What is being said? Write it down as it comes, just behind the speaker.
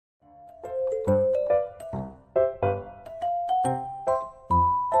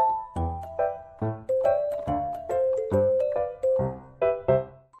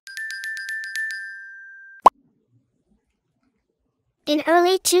in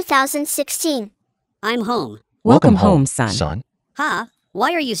early 2016. I'm home. Welcome home, son. Ha,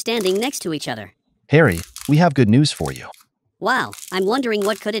 why are you standing next to each other? Harry, we have good news for you. Wow, I'm wondering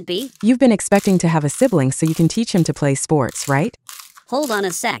what could it be? You've been expecting to have a sibling so you can teach him to play sports, right? Hold on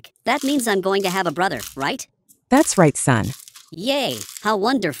a sec, that means I'm going to have a brother, right? That's right, son. Yay, how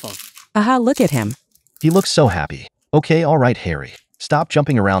wonderful. Aha, look at him. He looks so happy. Okay, all right, Harry. Stop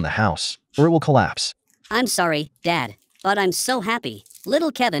jumping around the house, or it will collapse. I'm sorry, Dad, but I'm so happy.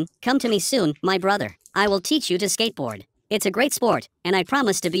 Little Kevin, come to me soon, my brother. I will teach you to skateboard. It's a great sport, and I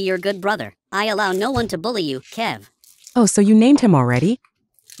promise to be your good brother. I allow no one to bully you, Kev. Oh, so you named him already?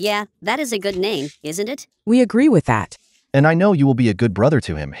 Yeah, that is a good name, isn't it? We agree with that. And I know you will be a good brother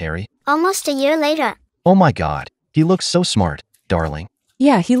to him, Harry. Almost a year later. Oh my God, he looks so smart, darling.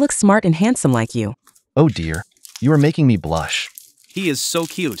 Yeah, he looks smart and handsome like you. Oh dear, you are making me blush. He is so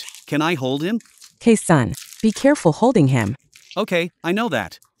cute. Can I hold him? Okay, son, be careful holding him. Okay, I know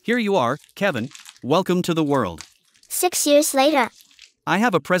that. Here you are, Kevin. Welcome to the world. 6 years later. I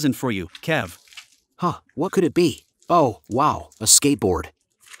have a present for you, Kev. Huh, what could it be? Oh, wow, a skateboard.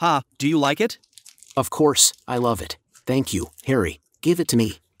 Ha, do you like it? Of course, I love it. Thank you, Harry. Give it to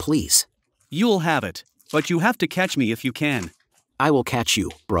me, please. You'll have it, but you have to catch me if you can. I will catch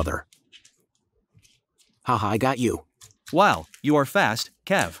you, brother. Haha, I got you. Wow, you are fast,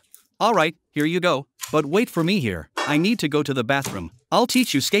 Kev. All right, here you go. But wait for me here. I need to go to the bathroom. I'll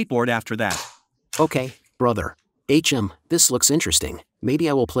teach you skateboard after that. Okay, brother. This looks interesting. Maybe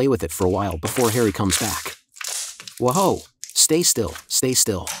I will play with it for a while before Harry comes back. Whoa, stay still, stay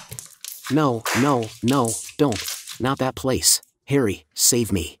still. No, don't. Not that place. Harry,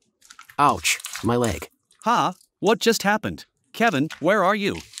 save me. Ouch, my leg. Ha, what just happened? Kevin, where are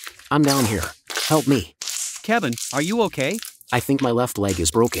you? I'm down here. Help me. Kevin, are you okay? I think my left leg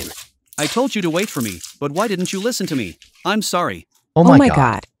is broken. I told you to wait for me, but why didn't you listen to me? I'm sorry. Oh my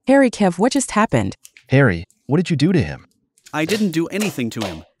God. Harry, Kev, what just happened? Harry, what did you do to him? I didn't do anything to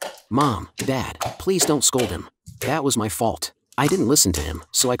him. Mom, Dad, please don't scold him. That was my fault. I didn't listen to him,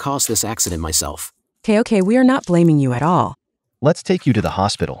 so I caused this accident myself. Okay, we are not blaming you at all. Let's take you to the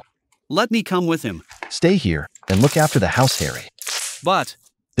hospital. Let me come with him. Stay here and look after the house, Harry. But...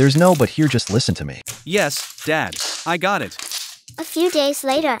 There's no but here, just listen to me. Yes, Dad, I got it. A few days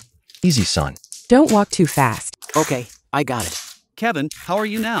later. Easy, son. Don't walk too fast. Okay, I got it. Kevin, how are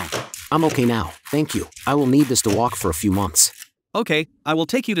you now? I'm okay now, thank you. I will need this to walk for a few months. Okay, I will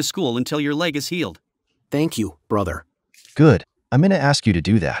take you to school until your leg is healed. Thank you, brother. Good. I'm gonna ask you to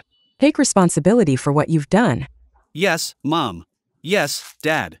do that. Take responsibility for what you've done. Yes, Mom. Yes,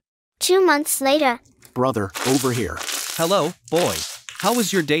 Dad. 2 months later. Brother, over here. Hello, boy. How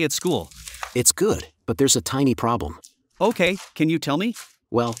was your day at school? It's good, but there's a tiny problem. Okay, can you tell me?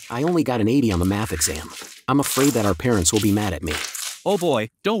 Well, I only got an 80 on the math exam. I'm afraid that our parents will be mad at me. Oh boy,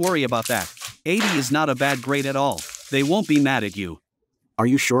 don't worry about that. 80 is not a bad grade at all. They won't be mad at you. Are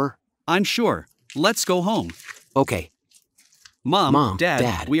you sure? I'm sure. Let's go home. Okay. Mom,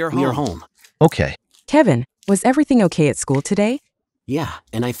 Dad, we are home. Okay. Kevin, was everything okay at school today? Yeah,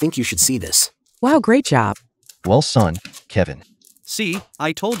 and I think you should see this. Wow, great job. Well, son, Kevin. See,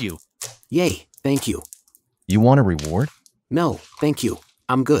 I told you. Yay, thank you. You want a reward? No, thank you.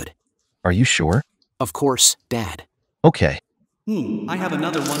 I'm good. Are you sure? Of course, Dad. Okay. I have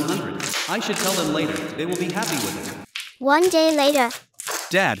another 100. I should tell them later. They will be happy with it. 1 day later.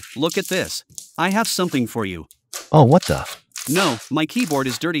 Dad, look at this. I have something for you. Oh, what the? No, my keyboard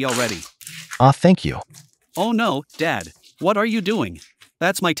is dirty already. Thank you. Oh no, Dad. What are you doing?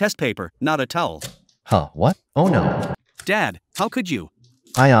 That's my test paper, not a towel. Huh, what? Oh no. Dad, how could you?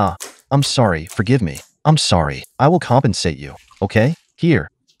 I'm sorry, forgive me. I'm sorry. I will compensate you, okay? Here,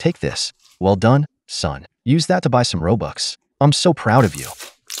 take this. Well done, son. Use that to buy some Robux. I'm so proud of you.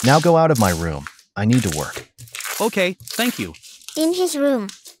 Now go out of my room. I need to work. Okay, thank you. In his room.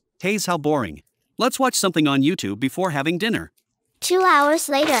 Hayes, how boring. Let's watch something on YouTube before having dinner. 2 hours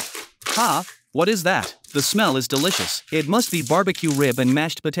later. Ha, what is that? The smell is delicious. It must be barbecue rib and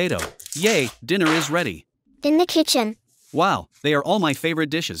mashed potato. Yay, dinner is ready. In the kitchen. Wow, they are all my favorite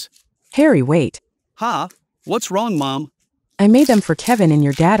dishes. Harry, wait. Ha, what's wrong, Mom? I made them for Kevin and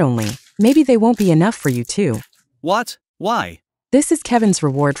your dad only. Maybe they won't be enough for you too. What? Why? This is Kevin's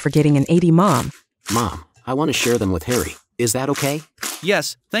reward for getting an 80, Mom. Mom, I want to share them with Harry. Is that okay?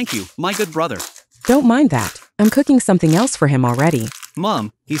 Yes, thank you, my good brother. Don't mind that. I'm cooking something else for him already.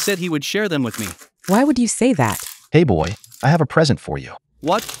 Mom, he said he would share them with me. Why would you say that? Hey boy, I have a present for you.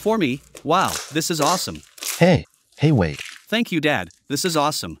 What, for me? Wow, this is awesome. Hey, wait. Thank you, Dad. This is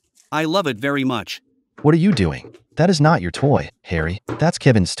awesome. I love it very much. What are you doing? That is not your toy, Harry. That's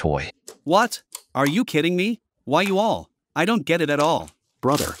Kevin's toy. What? Are you kidding me? Why you all? I don't get it at all.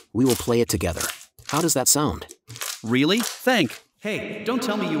 Brother, we will play it together. How does that sound? Really? Hey, don't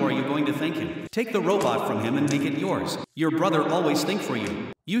tell me you going to thank him. Take the robot from him and make it yours. Your brother always think for you.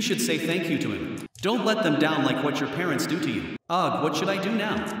 You should say thank you to him. Don't let them down like what your parents do to you. Ugh, what should I do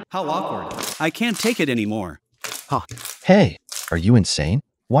now? How awkward. I can't take it anymore. Huh. Hey, are you insane?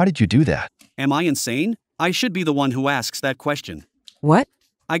 Why did you do that? Am I insane? I should be the one who asks that question. What?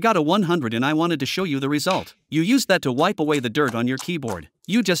 I got a 100 and I wanted to show you the result. You used that to wipe away the dirt on your keyboard.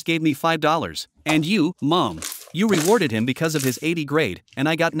 You just gave me $5. And you, Mom, you rewarded him because of his 80 grade, and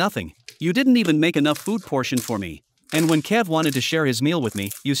I got nothing. You didn't even make enough food portion for me. And when Kev wanted to share his meal with me,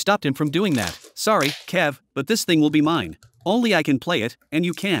 you stopped him from doing that. Sorry, Kev, but this thing will be mine. Only I can play it, and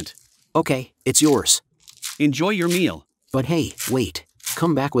you can't. Okay, it's yours. Enjoy your meal. But hey, wait.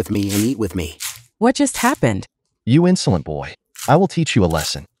 Come back with me and eat with me. What just happened? You insolent boy. I will teach you a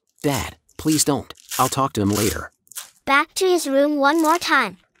lesson. Dad, please don't. I'll talk to him later. Back to his room one more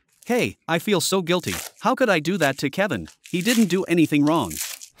time. Hey, I feel so guilty. How could I do that to Kevin? He didn't do anything wrong.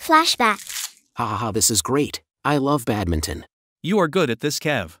 Flashback. Ha ha ha, this is great. I love badminton. You are good at this,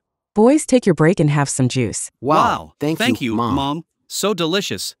 Kev. Boys, take your break and have some juice. Wow. Thank you, you, Mom. So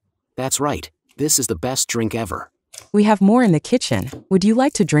delicious. That's right. This is the best drink ever. We have more in the kitchen. Would you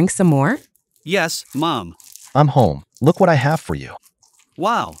like to drink some more? Yes, Mom. I'm home. Look what I have for you.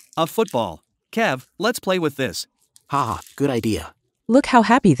 Wow, a football. Kev, let's play with this. Ha ha, good idea. Look how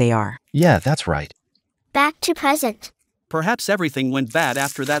happy they are. Yeah, that's right. Back to present. Perhaps everything went bad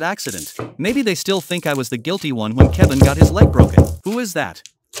after that accident. Maybe they still think I was the guilty one when Kevin got his leg broken. Who is that?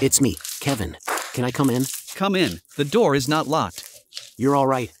 It's me, Kevin. Can I come in? Come in. The door is not locked. You're all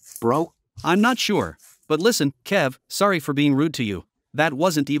right, bro? I'm not sure. But listen, Kev, sorry for being rude to you. That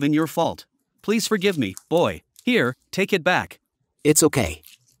wasn't even your fault. Please forgive me, boy. Here, take it back. It's okay.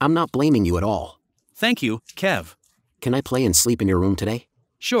 I'm not blaming you at all. Thank you, Kev. Can I play and sleep in your room today?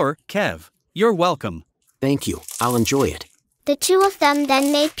 Sure, Kev. You're welcome. Thank you. I'll enjoy it. The two of them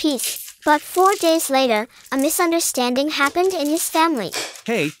then made peace. But 4 days later, a misunderstanding happened in his family.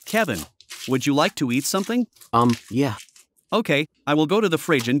 Hey, Kevin. Would you like to eat something? Yeah. Okay, I will go to the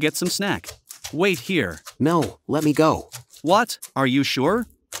fridge and get some snack. Wait here. No, let me go. What? Are you sure?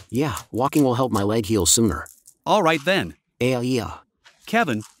 Yeah, walking will help my leg heal sooner. All right then. Yeah.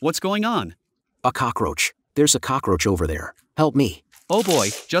 Kevin, what's going on? A cockroach. There's a cockroach over there. Help me. Oh boy,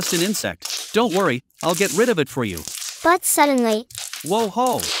 just an insect. Don't worry, I'll get rid of it for you. But suddenly, Whoa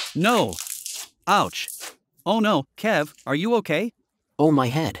ho, no. Ouch. Oh no, Kev, are you okay? Oh, my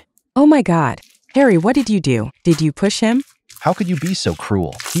head. Oh my God. Harry, what did you do? Did you push him? How could you be so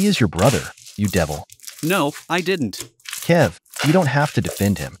cruel? He is your brother, you devil. No, I didn't. Kev, you don't have to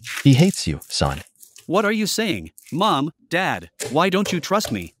defend him. He hates you, son. What are you saying? Mom, Dad, why don't you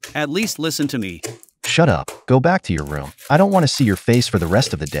trust me? At least listen to me. Shut up. Go back to your room. I don't want to see your face for the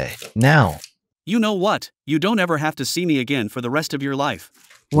rest of the day. Now. You know what? You don't ever have to see me again for the rest of your life.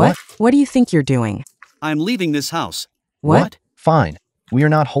 What? What do you think you're doing? I'm leaving this house. What? Fine. We are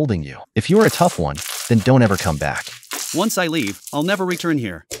not holding you. If you're a tough one, then don't ever come back. Once I leave, I'll never return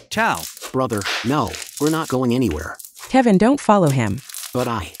here. Ciao. Brother, no, we're not going anywhere. Kevin, don't follow him. But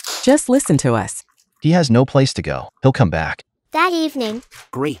I. Just listen to us. He has no place to go. He'll come back. that evening,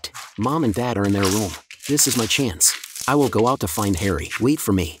 Great. Mom and Dad are in their room. This is my chance. I will go out to find Harry. Wait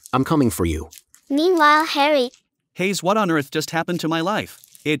for me. I'm coming for you. meanwhile Harry, Hayes, what on earth just happened to my life?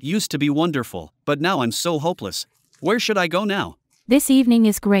 It used to be wonderful, but now I'm so hopeless. Where should I go now? This evening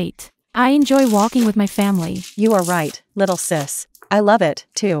is great. I enjoy walking with my family. You are right, little sis. I love it,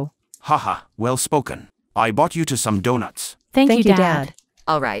 too. Haha, well spoken. I bought you to some donuts. Thank you, Dad. Dad.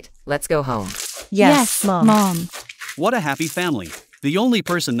 All right, let's go home. Yes, Mom. What a happy family. The only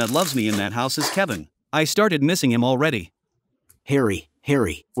person that loves me in that house is Kevin. I started missing him already. Harry,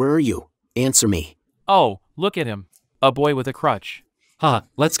 where are you? Answer me. Oh, look at him. A boy with a crutch.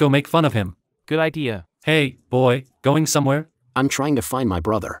 Let's go make fun of him. Good idea. Hey, boy, going somewhere? I'm trying to find my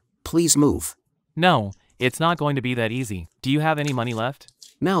brother. Please move. No, it's not going to be that easy. Do you have any money left?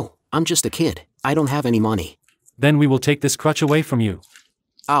 No, I'm just a kid. I don't have any money. Then we will take this crutch away from you.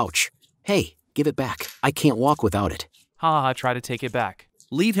 Ouch. Hey, give it back. I can't walk without it. Ha ha, try to take it back.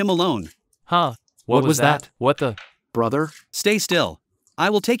 Leave him alone. Huh. What was that? What the? Brother? Stay still. I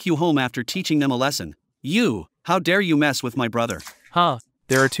will take you home after teaching them a lesson. You, how dare you mess with my brother? Huh.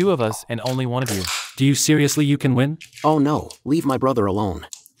 There are two of us and only one of you. Do you seriously you can win? Oh no, leave my brother alone.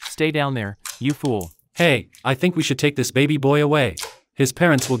 Stay down there, you fool. Hey, I think we should take this baby boy away. His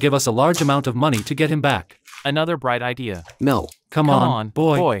parents will give us a large amount of money to get him back. Another bright idea. No. Come on,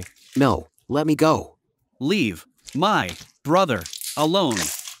 boy. No, let me go. Leave my brother alone.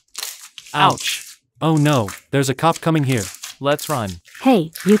 Ouch. Oh no, there's a cop coming here. Let's run.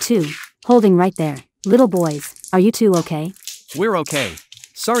 Hey, you two. Holding right there. Little boys, are you two okay? We're okay.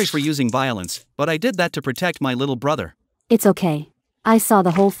 Sorry for using violence, but I did that to protect my little brother. It's okay. I saw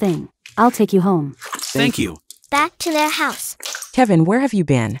the whole thing. I'll take you home. Thank you. Back to their house. Kevin, where have you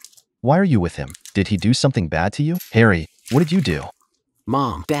been? Why are you with him? Did he do something bad to you? Harry, what did you do?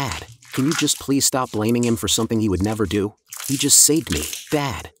 Mom, Dad, can you just please stop blaming him for something he would never do? He just saved me,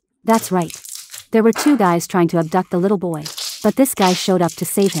 Dad. That's right. There were 2 guys trying to abduct the little boy, but this guy showed up to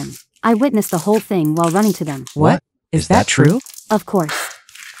save him. I witnessed the whole thing while running to them. What? Is that true? Of course.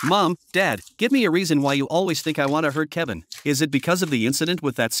 Mom, Dad, give me a reason why you always think I want to hurt Kevin. Is it because of the incident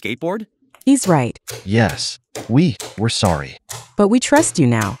with that skateboard? He's right. Yes. We're sorry. But we trust you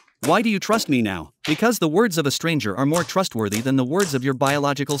now. Why do you trust me now? Because the words of a stranger are more trustworthy than the words of your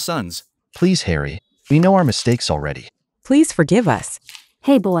biological sons. Please, Harry. We know our mistakes already. Please forgive us.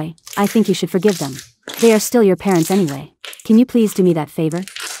 Hey boy, I think you should forgive them. They are still your parents anyway. Can you please do me that favor?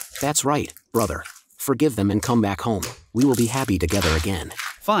 That's right, brother. Forgive them and come back home. We will be happy together again.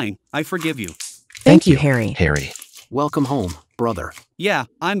 Fine, I forgive you. Thank you, Harry. Harry. Welcome home, brother. Yeah,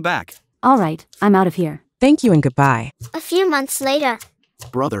 I'm back. Alright, I'm out of here. Thank you and goodbye. A few months later.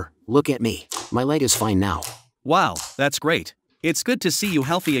 Brother, look at me. My leg is fine now. Wow, that's great. It's good to see you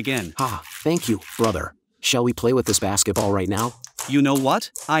healthy again. Ha, thank you, brother. Shall we play with this basketball right now? You know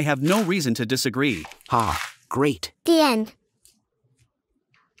what? I have no reason to disagree. Ha, great. The end.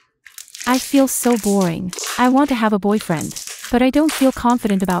 I feel so boring. I want to have a boyfriend, but I don't feel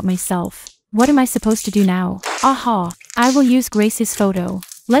confident about myself. What am I supposed to do now? Aha! I will use Grace's photo.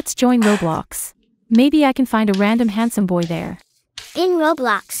 Let's join Roblox. Maybe I can find a random handsome boy there. In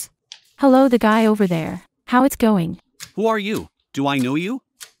Roblox. Hello, the guy over there. How it's going? Who are you? Do I know you?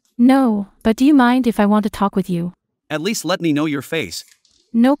 No, but do you mind if I want to talk with you? At least let me know your face.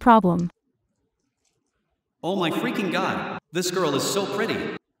 No problem. Oh my freaking god. This girl is so pretty.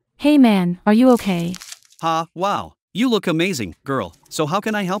 Hey man, are you okay? Ha, wow. You look amazing, girl. So how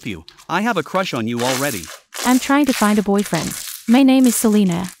can I help you? I have a crush on you already. I'm trying to find a boyfriend. My name is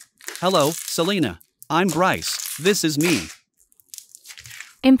Selena. Hello, Selena. I'm Bryce. This is me.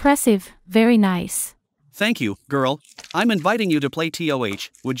 Impressive. Very nice. Thank you, girl. I'm inviting you to play TOH.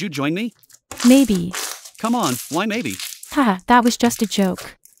 Would you join me? Maybe. Come on, why maybe? Haha, that was just a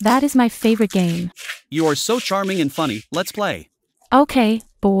joke. That is my favorite game. You are so charming and funny. Let's play. Okay,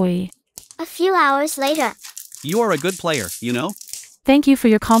 boy. A few hours later. You are a good player, you know? Thank you for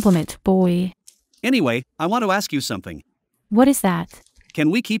your compliment, boy. Anyway, I want to ask you something. What is that? Can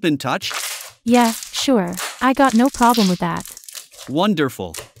we keep in touch? Yeah, sure. I got no problem with that.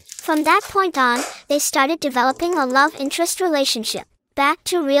 Wonderful. From that point on, they started developing a love interest relationship. Back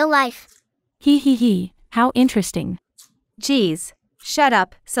to real life. He. How interesting. Geez. Shut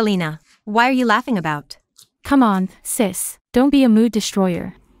up, Selena. Why are you laughing about? Come on, sis. Don't be a mood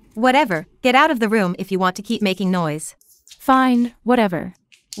destroyer. Whatever. Get out of the room if you want to keep making noise. Fine, whatever.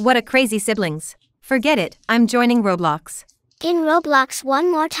 What a crazy siblings. Forget it. I'm joining Roblox. In Roblox one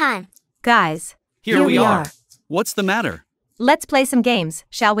more time. Guys. Here we are. What's the matter? Let's play some games,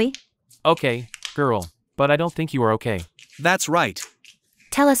 shall we? Okay, girl. But I don't think you are okay. That's right.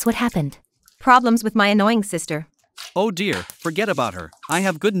 Tell us what happened. Problems with my annoying sister. Oh dear, forget about her. I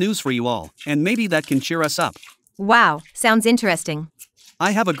have good news for you all, and maybe that can cheer us up. Wow, sounds interesting.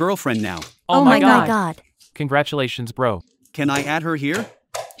 I have a girlfriend now. Oh my god. Congratulations, bro. Can I add her here?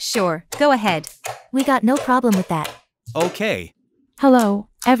 Sure, go ahead. We got no problem with that. Okay. Hello,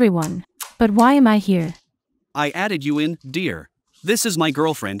 everyone. But why am I here? I added you in, dear. This is my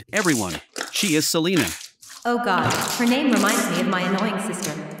girlfriend, everyone. She is Selena. Oh god, her name reminds me of my annoying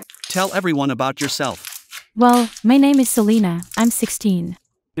sister. Tell everyone about yourself. Well, my name is Selena. I'm 16.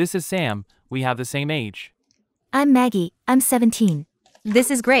 This is Sam. We have the same age. I'm Maggie. I'm 17. This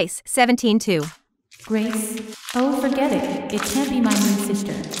is Grace, 17 too. Grace? Oh, forget it. It can't be my new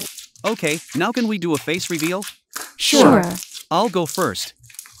sister. Okay, now can we do a face reveal? Sure. I'll go first.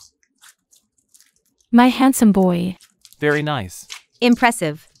 My handsome boy. Very nice.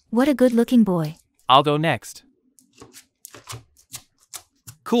 Impressive. What a good-looking boy. I'll go next.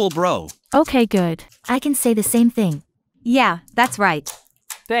 Cool, bro. Okay, good. I can say the same thing. Yeah, that's right.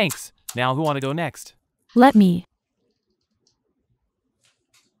 Thanks. Now who want to go next? Let me.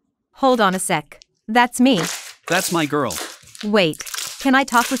 Hold on a sec. That's me. That's my girl. Wait, can I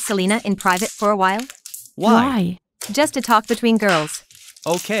talk with Selena in private for a while? Why? Just to talk between girls.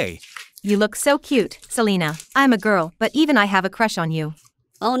 Okay. You look so cute, Selena. I'm a girl, but even I have a crush on you.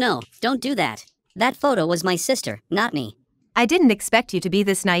 Oh no, don't do that. That photo was my sister, not me. I didn't expect you to be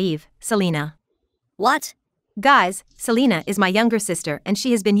this naive, Selena. What? Guys, Selena is my younger sister and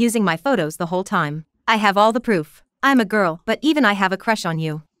she has been using my photos the whole time. I have all the proof. I'm a girl, but even I have a crush on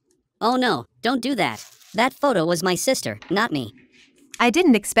you. Oh no, don't do that. That photo was my sister, not me. I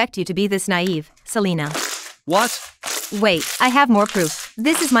didn't expect you to be this naive, Selena. What? Wait, I have more proof.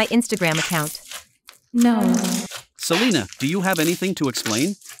 This is my Instagram account. No. Selena, do you have anything to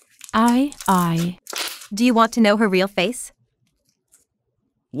explain? Do you want to know her real face?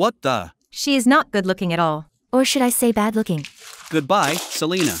 What the? She is not good looking at all. Or should I say bad looking? Goodbye,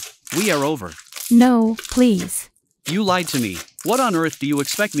 Selena. We are over. No, please. You lied to me. What on earth do you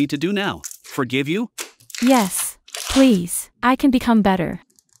expect me to do now? Forgive you? Yes, please. I can become better.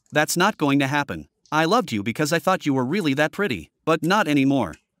 That's not going to happen. I loved you because I thought you were really that pretty, but not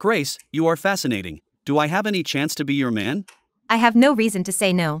anymore. Grace, you are fascinating. Do I have any chance to be your man? I have no reason to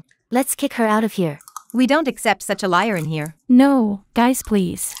say no. Let's kick her out of here. We don't accept such a liar in here. No, guys,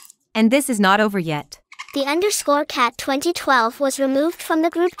 please. And this is not over yet. The _cat 2012 was removed from the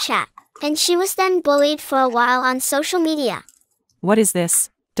group chat, and she was then bullied for a while on social media. What is this?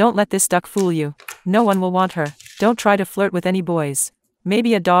 Don't let this duck fool you. No one will want her. Don't try to flirt with any boys.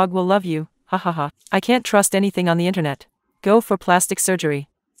 Maybe a dog will love you. Ha ha ha. I can't trust anything on the internet. Go for plastic surgery.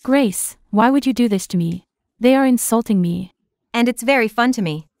 Grace, why would you do this to me? They are insulting me. And it's very fun to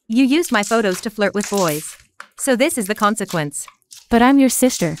me. You used my photos to flirt with boys. So this is the consequence. But I'm your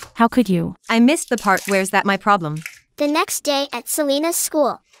sister. How could you? I missed the part where's that my problem. The next day at Selena's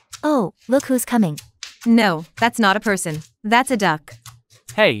school. Oh, look who's coming. No, that's not a person. That's a duck.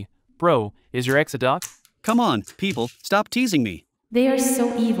 Hey, bro, is your ex a duck? Come on, people, stop teasing me. They are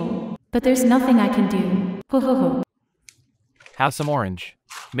so evil. But there's nothing I can do. Ho ho ho. Have some orange.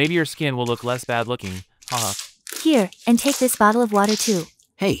 Maybe your skin will look less bad looking. Haha. Here, and take this bottle of water too.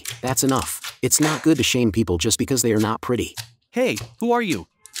 Hey, that's enough. It's not good to shame people just because they are not pretty. Hey, who are you?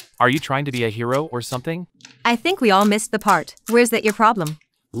 Are you trying to be a hero or something? I think we all missed the part. Where's that your problem?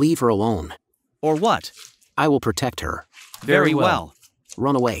 Leave her alone. Or what? I will protect her. Very well.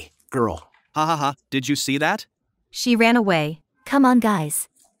 Run away, girl. Ha ha ha, did you see that? She ran away. Come on, guys.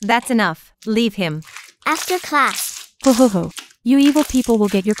 That's enough. Leave him. After class. Ho ho ho. You evil people will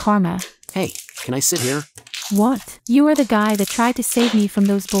get your karma. Hey, can I sit here? What? You are the guy that tried to save me from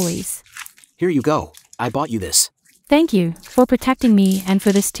those bullies. Here you go. I bought you this. Thank you for protecting me and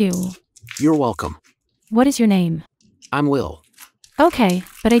for this too. You're welcome. What is your name? I'm Will. Okay,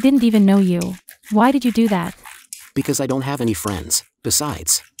 but I didn't even know you. Why did you do that? Because I don't have any friends.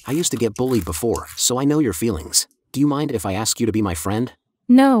 Besides, I used to get bullied before, so I know your feelings. Do you mind if I ask you to be my friend?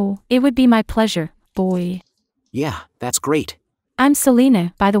 No, it would be my pleasure, boy. Yeah, that's great. I'm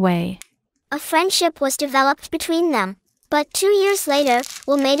Selena, by the way. A friendship was developed between them. But 2 years later,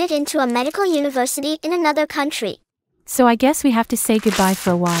 Will made it into a medical university in another country. So I guess we have to say goodbye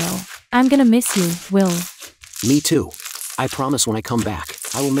for a while. I'm gonna miss you, Will. Me too. I promise when I come back,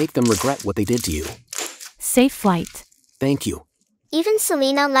 I will make them regret what they did to you. Safe flight. Thank you. Even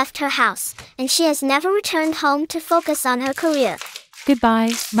Selena left her house, and she has never returned home to focus on her career.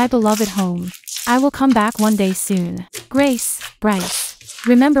 Goodbye, my beloved home. I will come back one day soon. Grace, Bryce,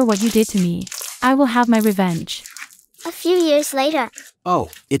 remember what you did to me. I will have my revenge. A few years later. Oh,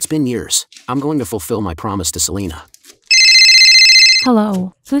 it's been years. I'm going to fulfill my promise to Selena.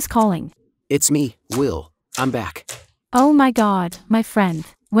 Hello, who's calling? It's me, Will. I'm back. Oh my god, my friend.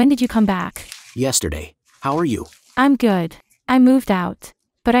 When did you come back? Yesterday. How are you? I'm good. I moved out.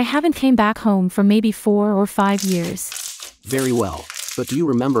 But I haven't came back home for maybe 4 or 5 years. Very well. But do you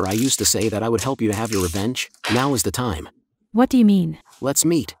remember I used to say that I would help you to have your revenge? Now is the time. What do you mean? Let's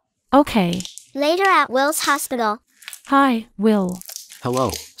meet. Okay. Later at Will's hospital. Hi, Will.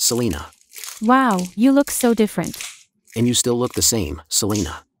 Hello, Selena. Wow, you look so different. And you still look the same,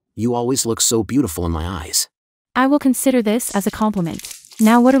 Selena. You always look so beautiful in my eyes. I will consider this as a compliment.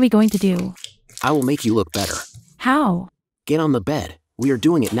 Now what are we going to do? I will make you look better. How? Get on the bed. We are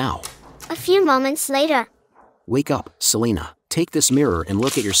doing it now. A few moments later. Wake up, Selena. Take this mirror and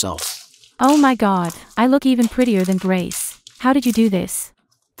look at yourself. Oh my god, I look even prettier than Grace. How did you do this?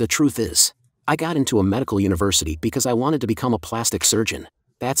 The truth is, I got into a medical university because I wanted to become a plastic surgeon.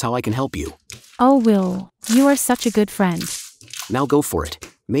 That's how I can help you. Oh Will, you are such a good friend. Now go for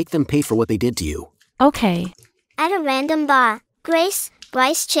it. Make them pay for what they did to you. Okay. At a random bar. Grace,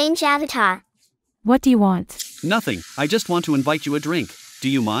 Bryce change avatar. What do you want? Nothing, I just want to invite you a drink. Do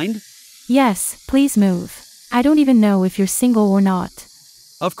you mind? Yes, please move. I don't even know if you're single or not.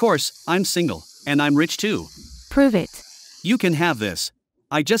 Of course, I'm single, and I'm rich too. Prove it. You can have this.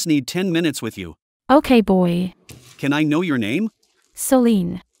 I just need 10 minutes with you. Okay, boy. Can I know your name?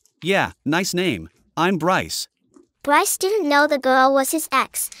 Celine. Yeah, nice name. I'm Bryce. Bryce didn't know the girl was his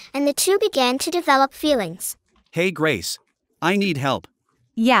ex, and the two began to develop feelings. Hey Grace. I need help.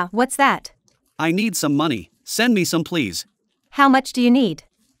 Yeah, what's that? I need some money. Send me some, please. How much do you need?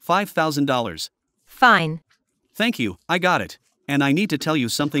 $5,000. Fine. Thank you, I got it. And I need to tell you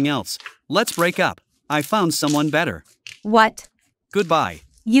something else. Let's break up. I found someone better. What? Goodbye.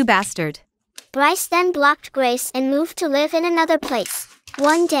 You bastard. Bryce then blocked Grace and moved to live in another place.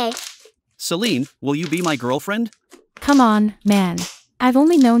 One day, Celine, will you be my girlfriend? Come on, man. I've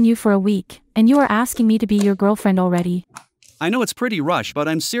only known you for a week, and you are asking me to be your girlfriend already. I know it's pretty rush, but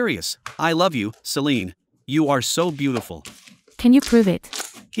I'm serious. I love you, Celine. You are so beautiful. Can you prove it?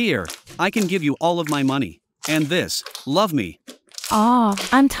 Here, I can give you all of my money. And this, love me. Aw,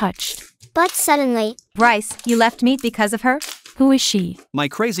 I'm touched. but suddenly, Bryce, you left me because of her? Who is she? My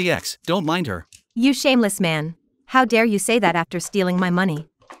crazy ex, don't mind her. You shameless man. How dare you say that after stealing my money?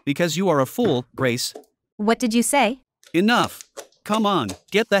 Because you are a fool, Grace. What did you say? Enough. Come on,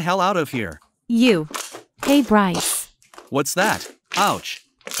 get the hell out of here. You. Hey, Bryce. What's that? Ouch.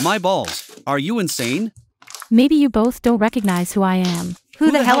 My balls. Are you insane? Maybe you both don't recognize who I am.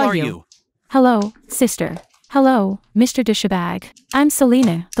 Who the hell are you? Hello, sister. Hello, Mr. Dishabag. I'm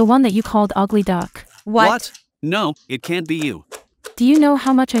Selena, the one that you called Ugly Duck. What? No, it can't be you. Do you know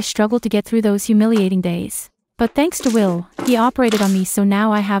how much I struggled to get through those humiliating days? But thanks to Will, he operated on me, so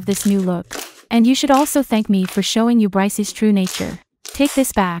now I have this new look. And you should also thank me for showing you Bryce's true nature. Take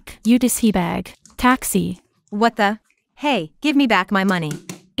this back, you Dishabag. Taxi. What the? Hey, give me back my money.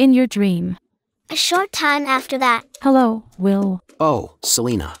 In your dream. A short time after that. Hello, Will. Oh,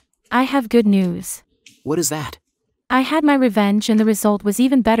 Selena. I have good news. What is that? I had my revenge and the result was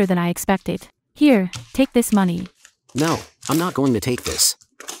even better than I expected. Here, take this money. No, I'm not going to take this.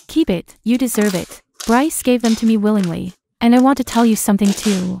 Keep it, you deserve it. Bryce gave them to me willingly. And I want to tell you something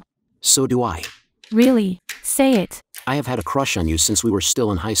too. So do I. Really? Say it. I have had a crush on you since we were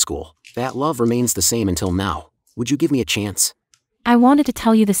still in high school. That love remains the same until now. Would you give me a chance? I wanted to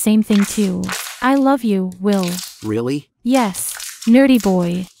tell you the same thing too. I love you, Will. Really? Yes, nerdy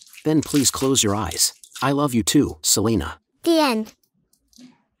boy. Then please close your eyes. I love you too, Selena. The end.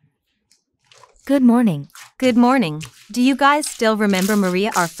 Good morning. Good morning. Do you guys still remember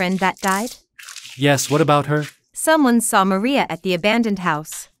Maria, our friend that died? Yes, what about her? Someone saw Maria at the abandoned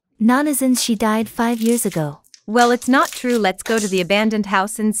house. Nonsense, she died 5 years ago. Well, it's not true. Let's go to the abandoned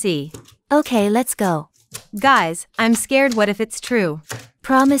house and see. Okay, let's go. Guys, I'm scared. What if it's true?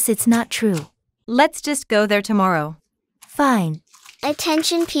 Promise it's not true. Let's just go there tomorrow. Fine.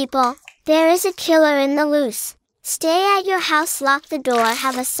 Attention people, there is a killer in the loose. Stay at your house, lock the door,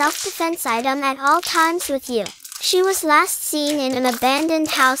 have a self-defense item at all times with you. She was last seen in an abandoned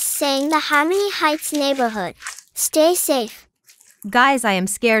house, saying the Harmony Heights neighborhood. Stay safe. Guys, I am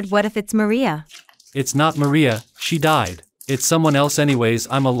scared. What if it's Maria? It's not Maria, she died. It's someone else anyways.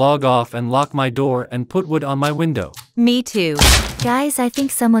 I'ma log off and lock my door and put wood on my window. Me too. Guys, I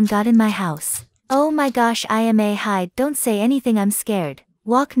think someone got in my house. Oh my gosh, IMA, hide, don't say anything, I'm scared.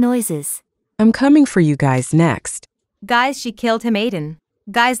 Walk noises. I'm coming for you guys next. Guys, she killed him, Aiden.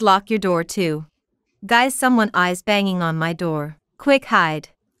 Guys, lock your door too. Guys, someone eyes banging on my door. Quick, hide.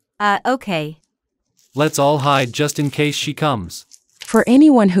 Okay. Let's all hide just in case she comes. For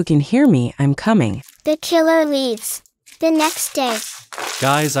anyone who can hear me, I'm coming. The killer leaves. The next day.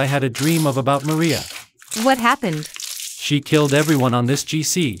 Guys, I had a dream about Maria. What happened? She killed everyone on this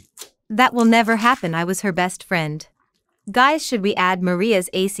GC. That will never happen. I was her best friend. Guys, should we add Maria's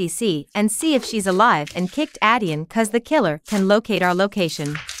ACC and see if she's alive and kicked Adian, cause the killer can locate our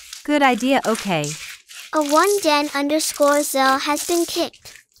location? Good idea, okay. A 1den_Zil has been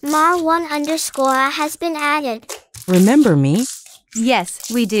kicked. Mar1_ has been added. Remember me?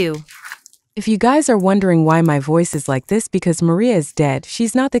 Yes, we do. If you guys are wondering why my voice is like this, because Maria is dead,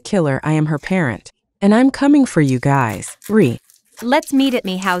 she's not the killer, I am her parent. And I'm coming for you guys. Let's meet at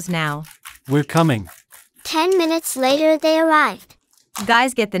me house now. We're coming. 10 minutes later they arrived.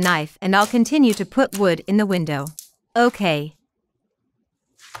 Guys, get the knife and I'll continue to put wood in the window. Okay.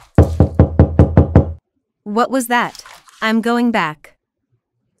 What was that? I'm going back.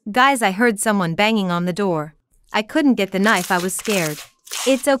 Guys, I heard someone banging on the door. I couldn't get the knife, I was scared.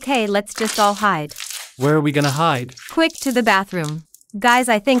 It's okay, let's just all hide. Where are we gonna hide? Quick, to the bathroom. Guys,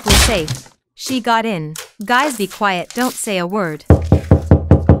 I think we're safe. She got in. Guys, be quiet, don't say a word.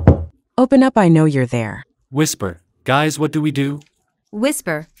 Open up, I know you're there. Whisper. Guys, what do we do?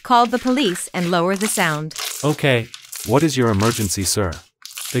 Whisper, call the police and lower the sound. Okay. What is your emergency, sir?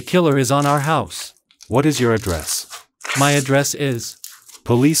 The killer is on our house. What is your address? My address is...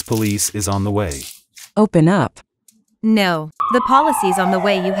 Police is on the way. Open up. No. The policy's on the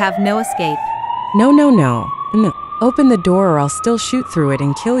way, you have no escape. No. Open the door or I'll still shoot through it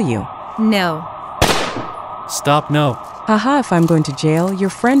and kill you. No. Stop, no. Haha, if I'm going to jail, your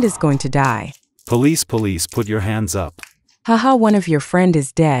friend is going to die. Police, put your hands up. Haha, one of your friend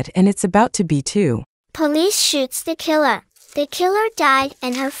is dead and it's about to be too. Police shoots the killer. The killer died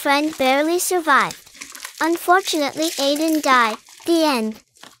and her friend barely survived. Unfortunately, Aiden died. The end.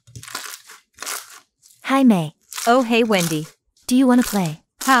 Hi, May. Oh, hey, Wendy. Do you want to play?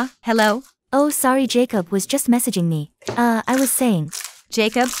 Huh? Hello? Oh, sorry, Jacob was just messaging me. I was saying.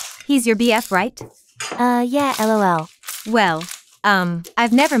 Jacob? He's your BF, right? Yeah, lol. Well,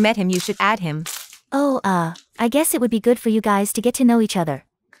 I've never met him. You should add him. Oh, I guess it would be good for you guys to get to know each other.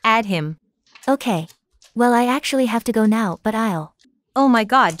 Add him. Okay. Well, I actually have to go now, but I'll. Oh my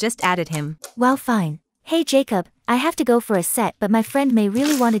god, just added him. Well, fine. Hey, Jacob, I have to go for a set, but my friend May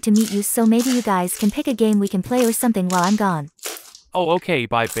really wanted to meet you, so maybe you guys can pick a game we can play or something while I'm gone. Oh, okay,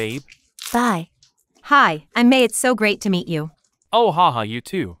 bye, babe. Bye. Hi, I'm May. It's so great to meet you. Oh, haha, you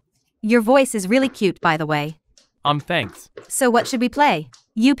too. Your voice is really cute, by the way. Thanks. So what should we play?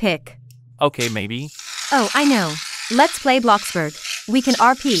 You pick. Okay, maybe. Oh, I know. Let's play Bloxburg. We can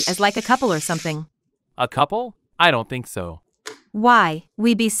RP as like a couple or something. A couple? I don't think so. Why?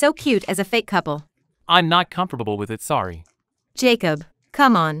 We'd be so cute as a fake couple. I'm not comfortable with it, sorry. Jacob,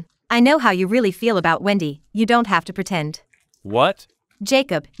 come on. I know how you really feel about Wendy. You don't have to pretend. What?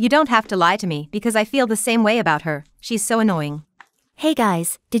 Jacob, you don't have to lie to me because I feel the same way about her. She's so annoying. Hey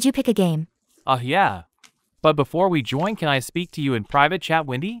guys, did you pick a game? Yeah. But before we join, can I speak to you in private chat,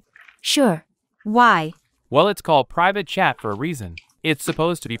 Wendy? Sure. Why? Well, it's called private chat for a reason. It's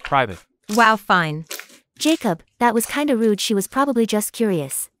supposed to be private. Wow, fine. Jacob, that was kinda rude. She was probably just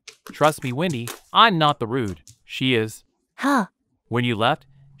curious. Trust me, Wendy, I'm not the rude. She is. Huh? When you left,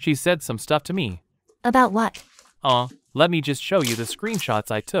 she said some stuff to me. About what? Let me just show you the screenshots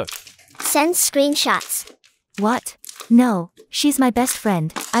I took. Send screenshots. What? No, she's my best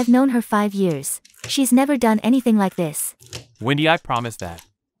friend. I've known her 5 years. She's never done anything like this. Wendy, I promise that.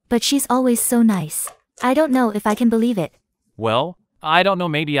 But she's always so nice. I don't know if I can believe it. Well, I don't know,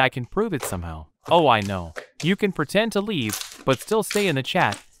 maybe I can prove it somehow. Oh, I know. You can pretend to leave, but still stay in the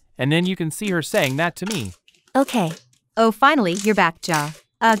chat, and then you can see her saying that to me. Okay. Oh, finally, you're back, Ja.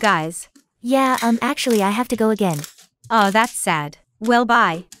 Guys. Yeah, actually I have to go again. Oh, that's sad. Well,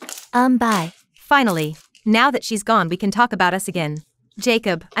 bye. Bye. Finally. Now that she's gone, we can talk about us again.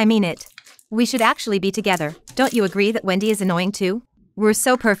 Jacob, I mean it. We should actually be together. Don't you agree that Wendy is annoying too? We're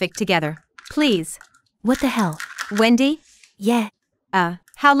so perfect together. Please. What the hell? Wendy? Yeah.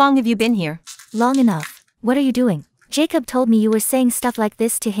 How long have you been here? Long enough. What are you doing? Jacob told me you were saying stuff like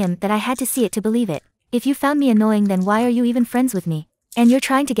this to him that I had to see it to believe it. If you found me annoying, then why are you even friends with me? And you're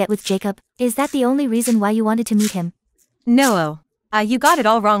trying to get with Jacob? Is that the only reason why you wanted to meet him? No. You got it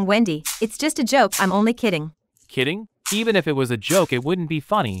all wrong, Wendy. It's just a joke. I'm only kidding. Kidding? Even if it was a joke, it wouldn't be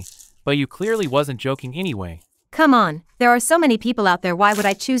funny. But you clearly wasn't joking anyway. Come on. There are so many people out there. Why would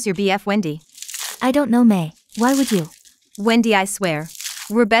I choose your BF, Wendy? I don't know, May. Why would you? Wendy, I swear.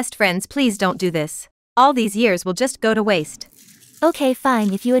 We're best friends. Please don't do this. All these years will just go to waste. Okay,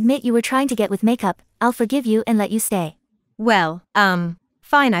 fine. If you admit you were trying to get with makeup, I'll forgive you and let you stay. Well,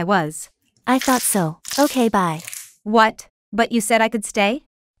 fine, I was. I thought so. Okay, bye. What? But you said I could stay?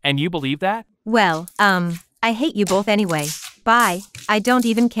 And you believe that? Well, I hate you both anyway. Bye. I don't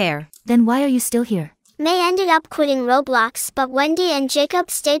even care. Then why are you still here? May ended up quitting Roblox, but Wendy and Jacob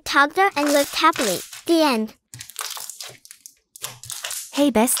stayed together and lived happily. The end.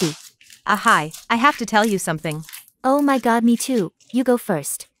 Hey, bestie. Hi. I have to tell you something. Oh my god, me too. You go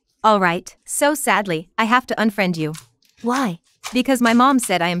first. Alright. So sadly, I have to unfriend you. Why? Because my mom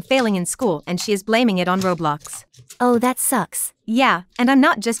said I am failing in school and she is blaming it on Roblox. Oh, that sucks. Yeah, and I'm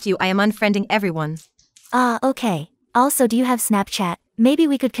not just you, I am unfriending everyone. Okay. Also, do you have Snapchat? Maybe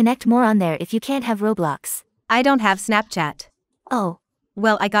we could connect more on there if you can't have Roblox. I don't have Snapchat. Oh.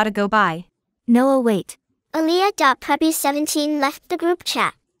 Well, I gotta go, bye. No, wait. Aaliyah.preppy17 left the group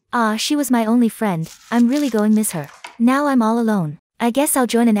chat. She was my only friend. I'm really going miss her. Now I'm all alone. I guess I'll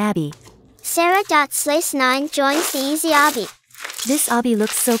join an Abby. Sarah.Slace9 joins the Easy Obby. This obby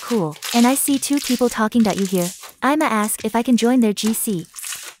looks so cool, and I see 2 people talking. You hear? I'ma ask if I can join their GC.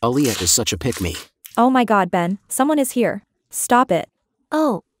 Aaliyah is such a pick-me. Oh my god, Ben, someone is here. Stop it.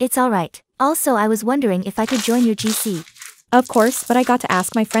 Oh, it's alright. Also, I was wondering if I could join your GC. Of course, but I got to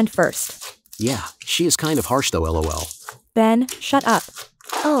ask my friend first. Yeah, she is kind of harsh though, lol. Ben, shut up.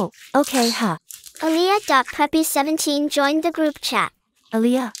 Oh, okay, Aaliyah.preppy17 joined the group chat.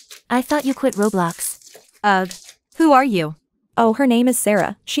 Aaliyah, I thought you quit Roblox. Who are you? Oh, her name is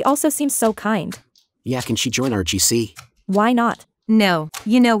Sarah. She also seems so kind. Yeah, can she join our GC? Why not? No.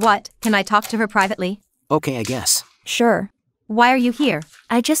 You know what? Can I talk to her privately? Okay, I guess. Sure. Why are you here?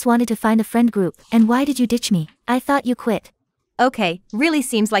 I just wanted to find a friend group. And why did you ditch me? I thought you quit. Okay, really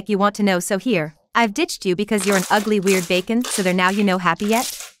seems like you want to know, so here. I've ditched you because you're an ugly weird bacon, so they're now you know happy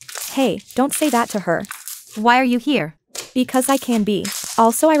yet? Hey, don't say that to her. Why are you here? Because I can be.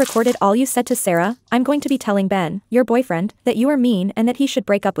 Also, I recorded all you said to Sarah. I'm going to be telling Ben, your boyfriend, that you are mean and that he should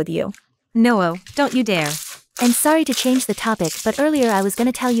break up with you. No, don't you dare. And sorry to change the topic, but earlier I was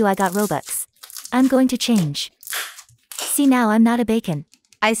gonna tell you I got Robux. I'm going to change. See, now I'm not a bacon.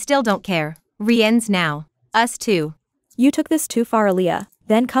 I still don't care. Re-ends now. Us too. You took this too far, Aaliyah.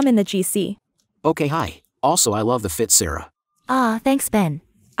 Then come in the GC. Okay, hi. Also, I love the fit, Sarah. Ah, thanks, Ben.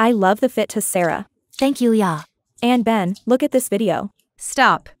 I love the fit to Sarah. Thank you, Ya. And Ben, look at this video.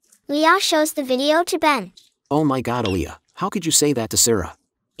 Stop. Leah shows the video to Ben. Oh my god, Aaliyah. How could you say that to Sarah?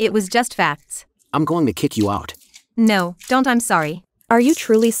 It was just facts. I'm going to kick you out. No, don't. I'm sorry. Are you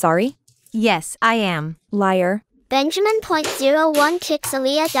truly sorry? Yes, I am. Liar. Benjamin.01 kicks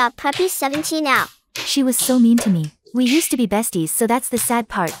Aaliyah.preppy17 out. She was so mean to me. We used to be besties, so that's the sad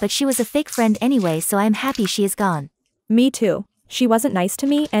part, but she was a fake friend anyway, so I'm happy she is gone. Me too. She wasn't nice to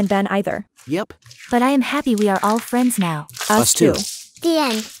me and Ben either. Yep. But I am happy we are all friends now. Us too. The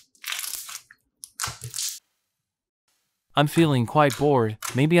end. I'm feeling quite bored.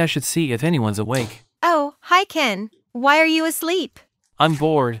 Maybe I should see if anyone's awake. Oh, hi Ken. Why are you asleep? I'm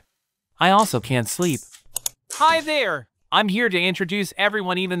bored. I also can't sleep. Hi there! I'm here to introduce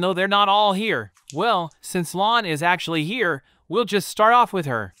everyone even though they're not all here. Well, since Lon is actually here, we'll just start off with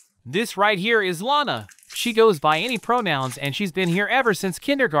her. This right here is Lana. She goes by any pronouns and she's been here ever since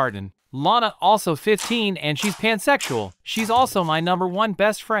kindergarten. Lana also 15 and she's pansexual. She's also my #1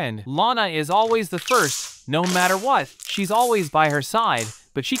 best friend. Lana is always the first, no matter what. She's always by her side,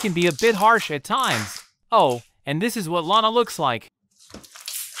 but she can be a bit harsh at times. Oh, and this is what Lana looks like.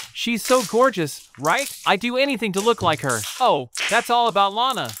 She's so gorgeous, right? I'd do anything to look like her. Oh, that's all about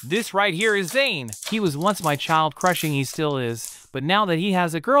Lana. This right here is Zane. He was once my child crushing, he still is, but now that he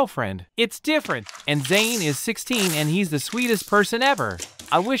has a girlfriend, it's different. And Zane is 16 and he's the sweetest person ever.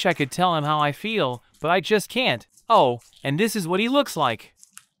 I wish I could tell him how I feel, but I just can't. Oh, and this is what he looks like.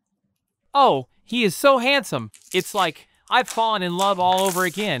 Oh, he is so handsome. It's like I've fallen in love all over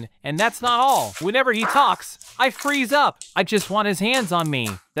again, and that's not all. Whenever he talks, I freeze up. I just want his hands on me.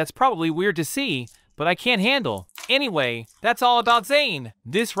 That's probably weird to see, but I can't handle. Anyway, that's all about Zane.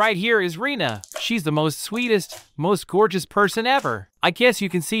 This right here is Rena. She's the most sweetest, most gorgeous person ever. I guess you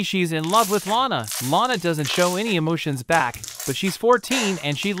can see she's in love with Lana. Lana doesn't show any emotions back, but she's 14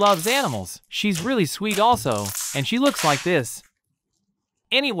 and she loves animals. She's really sweet also, and she looks like this.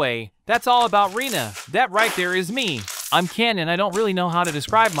 Anyway, that's all about Rena. That right there is me. I'm Ken and I don't really know how to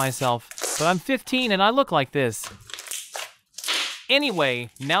describe myself, but I'm 15 and I look like this. Anyway,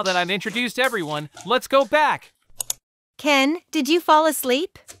 now that I've introduced everyone, let's go back. Ken, did you fall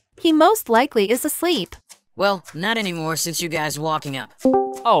asleep? He most likely is asleep. Well, not anymore since you guys walking up.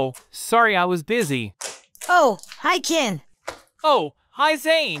 Oh, sorry I was busy. Oh, hi Ken. Oh, hi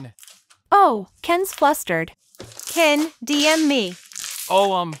Zane. Oh, Ken's flustered. Ken, DM me.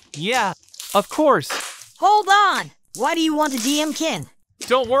 Oh, yeah, of course. Hold on. Why do you want to DM Ken?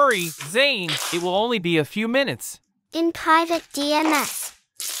 Don't worry, Zane. It will only be a few minutes. In private DMS.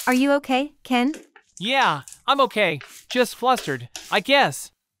 Are you okay, Ken? Yeah, I'm okay. Just flustered, I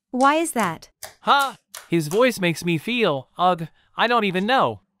guess. Why is that? Huh? His voice makes me feel, I don't even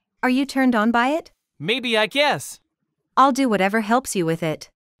know. Are you turned on by it? Maybe, I guess. I'll do whatever helps you with it.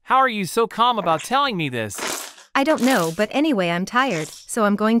 How are you so calm about telling me this? I don't know, but anyway, I'm tired, so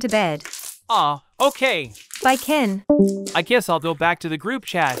I'm going to bed. Aw, okay. Bye, Ken. I guess I'll go back to the group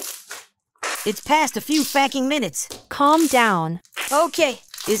chat. It's past a few fucking minutes. Calm down. Okay,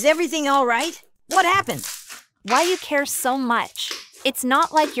 is everything all right? What happened? Why you care so much? It's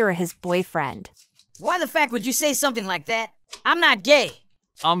not like you're his boyfriend. Why the fuck would you say something like that? I'm not gay.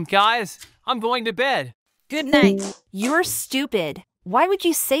 Guys, I'm going to bed. Good night. You're stupid. Why would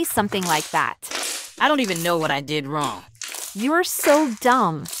you say something like that? I don't even know what I did wrong. You're so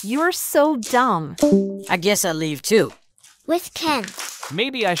dumb. You're so dumb. I guess I'll leave too. With Ken.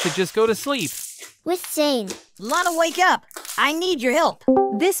 Maybe I should just go to sleep. With Zane. Lana, wake up. I need your help.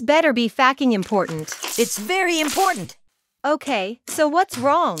 This better be fucking important. It's very important. Okay, so what's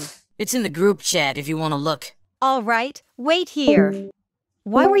wrong? It's in the group chat if you want to look. All right, wait here.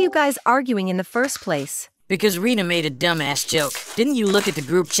 Why were you guys arguing in the first place? Because Rena made a dumbass joke. Didn't you look at the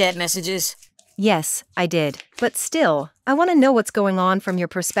group chat messages? Yes, I did. But still, I want to know what's going on from your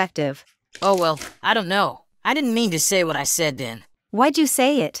perspective. Oh well, I don't know. I didn't mean to say what I said then. Why'd you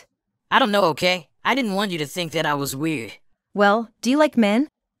say it? I don't know, okay? I didn't want you to think that I was weird. Well, do you like men?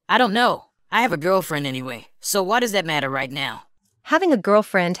 I don't know. I have a girlfriend anyway, so why does that matter right now? Having a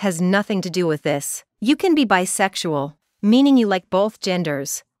girlfriend has nothing to do with this. You can be bisexual, meaning you like both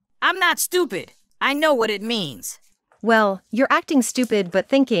genders. I'm not stupid. I know what it means. Well, you're acting stupid but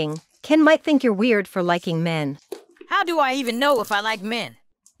thinking. Ken might think you're weird for liking men. How do I even know if I like men?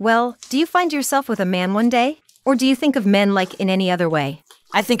 Well, do you find yourself with a man one day? Or do you think of men like in any other way?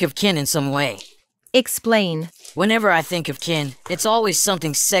 I think of Ken in some way. Explain. Whenever I think of Ken, it's always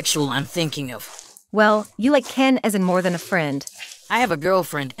something sexual I'm thinking of. Well, you like Ken as in more than a friend. I have a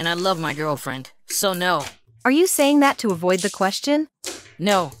girlfriend, and I love my girlfriend, so no. Are you saying that to avoid the question?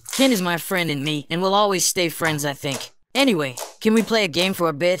 No, Ken is my friend and me, and we'll always stay friends, I think. Anyway, can we play a game for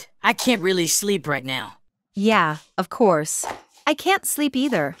a bit? I can't really sleep right now. Yeah, of course. I can't sleep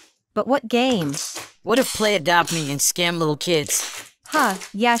either. But what game? What if play Adopt Me and scam little kids? Huh,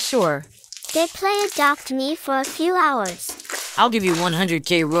 yeah, sure. They play Adopt Me for a few hours. I'll give you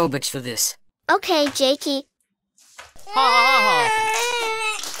 100k Robux for this. Okay, Jakey.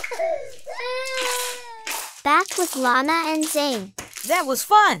 Back with Lana and Zane. That was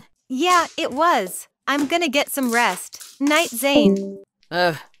fun! Yeah, it was. I'm gonna get some rest. Night, Zane.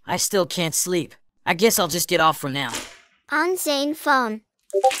 I still can't sleep. I guess I'll just get off for now. On Zane's phone.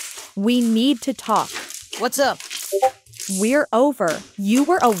 We need to talk. What's up? We're over. You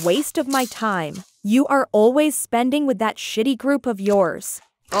were a waste of my time. You are always spending with that shitty group of yours.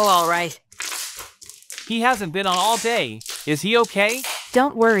 Oh, alright. He hasn't been on all day. Is he okay?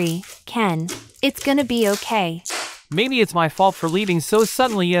 Don't worry, Ken. It's gonna be okay. Maybe it's my fault for leaving so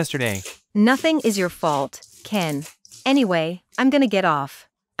suddenly yesterday. Nothing is your fault, Ken. Anyway, I'm gonna get off.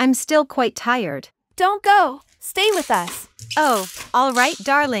 I'm still quite tired. Don't go. Stay with us. Oh, all right,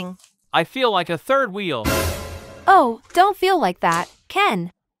 darling. I feel like a third wheel. Oh, don't feel like that,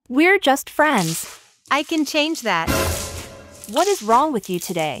 Ken. We're just friends. I can change that. What is wrong with you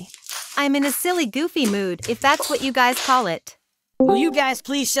today? I'm in a silly, goofy mood, if that's what you guys call it. Will you guys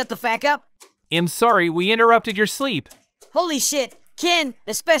please shut the fuck up? I'm sorry we interrupted your sleep. Holy shit, Ken,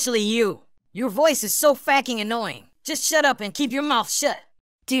 especially you. Your voice is so fucking annoying. Just shut up and keep your mouth shut.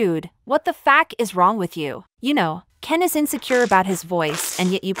 Dude, what the fuck is wrong with you? You know, Ken is insecure about his voice,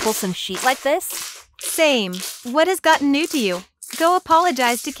 and yet you pull some shit like this? Same. What has gotten new to you? Go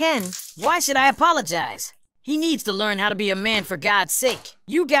apologize to Ken. Why should I apologize? He needs to learn how to be a man for God's sake.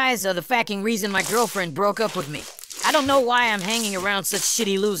 You guys are the fucking reason my girlfriend broke up with me. I don't know why I'm hanging around such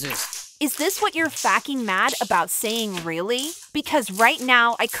shitty losers. Is this what you're fucking mad about saying, really? Because right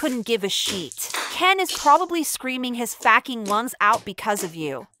now, I couldn't give a shit. Ken is probably screaming his fucking lungs out because of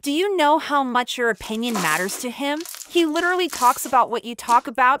you. Do you know how much your opinion matters to him? He literally talks about what you talk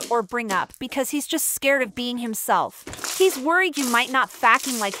about or bring up because he's just scared of being himself. He's worried you might not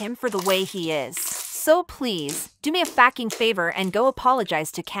fucking like him for the way he is. So please, do me a fucking favor and go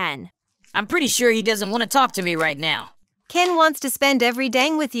apologize to Ken. I'm pretty sure he doesn't want to talk to me right now. Ken wants to spend every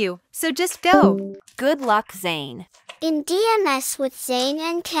day with you, so just go. Good luck, Zane. In DMS with Zane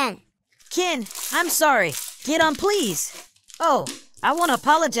and Ken. Ken, I'm sorry. Get on, please. Oh, I want to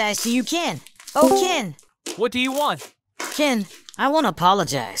apologize to you, Ken. Oh, Ken. What do you want? Ken, I want to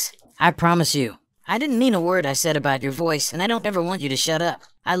apologize. I promise you. I didn't mean a word I said about your voice, and I don't ever want you to shut up.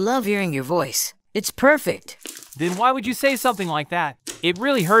 I love hearing your voice. It's perfect. Then why would you say something like that? It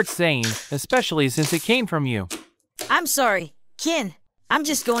really hurts Zane, especially since it came from you. I'm sorry, Ken. I'm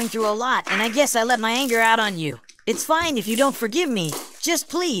just going through a lot, and I guess I let my anger out on you. It's fine if you don't forgive me. Just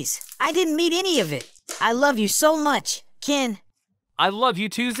please. I didn't mean any of it. I love you so much, Ken. I love you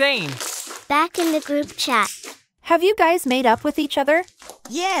too, Zane. Back in the group chat. Have you guys made up with each other?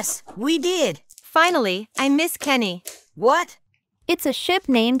 Yes, we did. Finally, I miss Kenny. What? It's a ship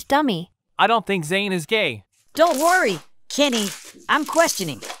named Dummy. I don't think Zane is gay. Don't worry, Kenny. I'm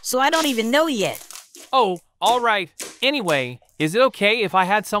questioning, so I don't even know yet. Oh, alright. Anyway, is it okay if I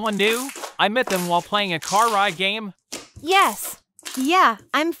had someone new? I met them while playing a car ride game. Yes. Yeah,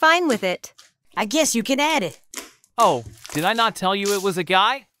 I'm fine with it. I guess you can add it. Oh, did I not tell you it was a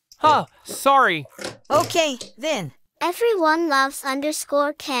guy? Huh, sorry. Okay, then. Everyone loves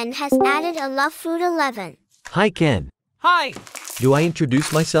 _Ken has added a Love Food 11. Hi, Ken. Hi. Do I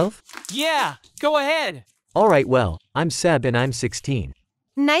introduce myself? Yeah, go ahead. Alright, well, I'm Seb and I'm 16.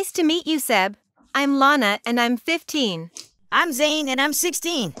 Nice to meet you, Seb. I'm Lana and I'm 15. I'm Zane and I'm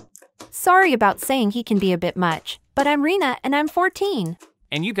 16. Sorry about saying he can be a bit much, but I'm Rena and I'm 14.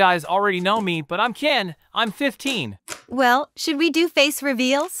 And you guys already know me, but I'm Ken. I'm 15. Well, should we do face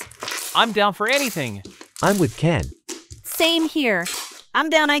reveals? I'm down for anything. I'm with Ken. Same here. I'm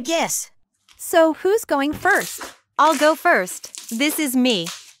down, I guess. So who's going first? I'll go first. This is me.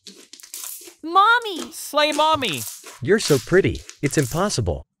 Mommy! Slay mommy! You're so pretty. It's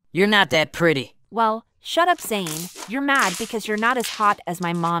impossible. You're not that pretty. Well, shut up, Zane. You're mad because you're not as hot as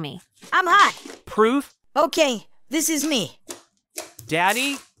my mommy. I'm hot. Proof? Okay, this is me.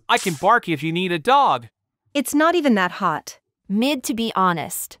 Daddy? I can bark if you need a dog. It's not even that hot. Mid, to be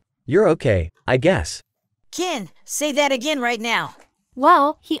honest. You're okay, I guess. Ken, say that again right now.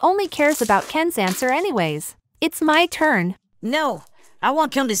 Well, he only cares about Ken's answer anyways. It's my turn. No, I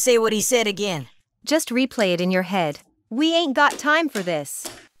want him to say what he said again. Just replay it in your head. We ain't got time for this.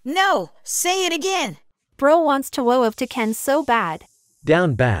 No, say it again. Bro wants to woe of to Ken so bad.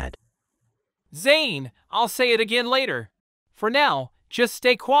 Down bad. Zane, I'll say it again later. For now, just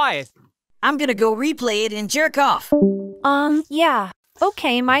stay quiet. I'm gonna go replay it and jerk off. Yeah.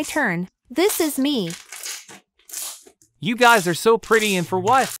 Okay, my turn. This is me. You guys are so pretty and for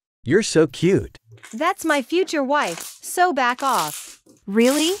what? You're so cute. That's my future wife, so back off.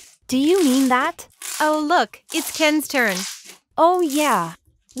 Really? Do you mean that? Oh look, it's Ken's turn. Oh yeah.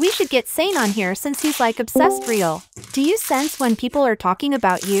 We should get Zane on here since he's like obsessed real. Do you sense when people are talking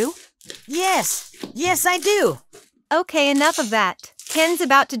about you? Yes, I do. Okay, enough of that. Ken's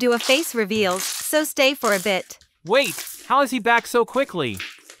about to do a face reveal, so stay for a bit. Wait, how is he back so quickly?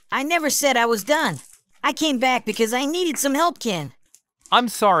 I never said I was done. I came back because I needed some help, Ken. I'm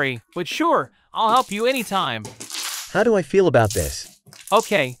sorry, but sure, I'll help you anytime. How do I feel about this?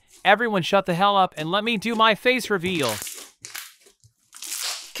 Okay, everyone shut the hell up and let me do my face reveal.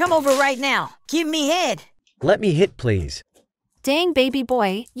 Come over right now. Give me head. Let me hit, please. Dang, baby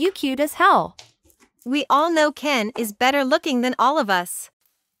boy, you cute as hell. We all know Ken is better looking than all of us.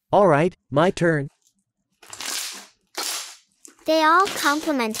 All right, my turn. They all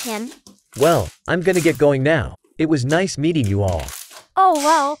compliment him. Well, I'm gonna get going now. It was nice meeting you all. Oh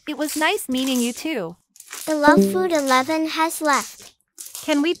well, it was nice meeting you too. The Love Food 11 has left.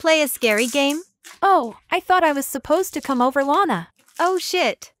 Can we play a scary game? Oh, I thought I was supposed to come over, Lana. Oh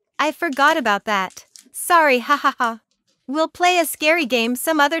shit, I forgot about that. Sorry, hahaha. We'll play a scary game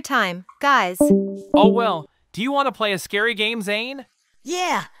some other time, guys. Oh well, do you want to play a scary game, Zane?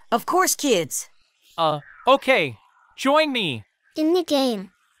 Yeah, of course, kids. Okay. Join me. In the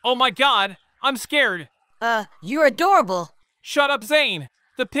game. Oh my god, I'm scared. You're adorable. Shut up, Zane.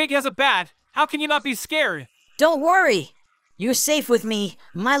 The pig has a bat. How can you not be scared? Don't worry. You're safe with me,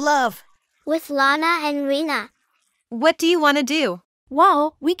 my love. With Lana and Rena. What do you want to do?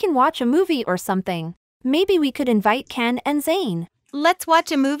 Well, we can watch a movie or something. Maybe we could invite Ken and Zane. Let's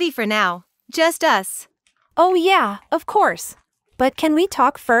watch a movie for now. Just us. Oh yeah, of course. But can we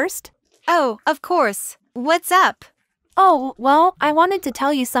talk first? Oh, of course. What's up? Oh, well, I wanted to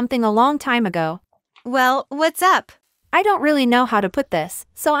tell you something a long time ago. Well, what's up? I don't really know how to put this,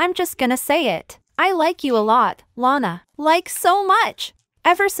 so I'm just gonna say it. I like you a lot, Lana. Like so much.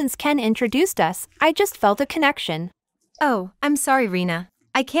 Ever since Ken introduced us, I just felt a connection. Oh, I'm sorry, Rena.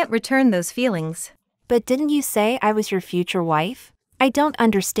 I can't return those feelings. But didn't you say I was your future wife? I don't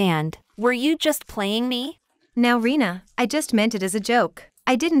understand. Were you just playing me? Now, Rena, I just meant it as a joke.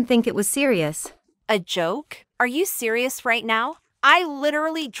 I didn't think it was serious. A joke? Are you serious right now? I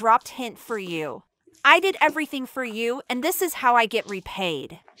literally dropped hint for you. I did everything for you, and this is how I get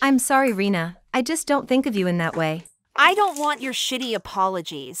repaid. I'm sorry, Rena. I just don't think of you in that way. I don't want your shitty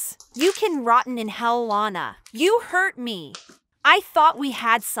apologies. You can rotten in hell, Lana. You hurt me. I thought we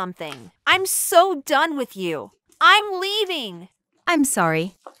had something. I'm so done with you. I'm leaving. I'm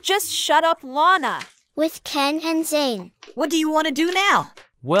sorry. Just shut up, Lana. With Ken and Zane. What do you want to do now?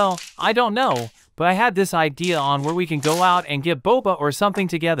 Well, I don't know, but I had this idea on where we can go out and get boba or something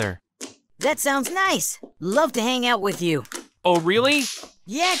together. That sounds nice. Love to hang out with you. Oh, really?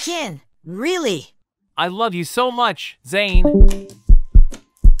 Yeah, Ken. Really. I love you so much, Zane.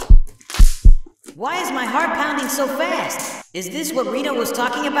 Why is my heart pounding so fast? Is this what Rena was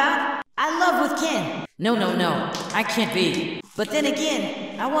talking about? I love with Ken. No, I can't be. But then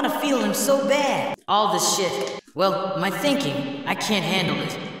again, I want to feel him so bad. All this shit. Well, my thinking, I can't handle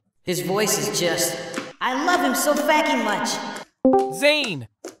it. His voice is just... I love him so fucking much. Zane!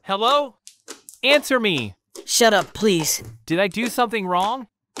 Hello? Answer me. Shut up, please. Did I do something wrong?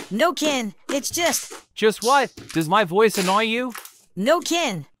 No, Ken. It's just... Just what? Does my voice annoy you? No,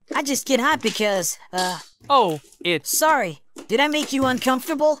 Ken. I just get hot because, Oh, it's... Sorry. Did I make you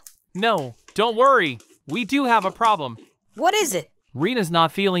uncomfortable? No, don't worry. We do have a problem. What is it? Rena's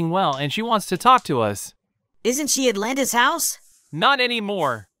not feeling well and she wants to talk to us. Isn't she at Landa's house? Not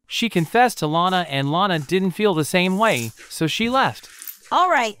anymore. She confessed to Lana and Lana didn't feel the same way, so she left. All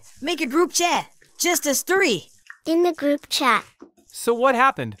right, make a group chat. Just us three. In the group chat. So what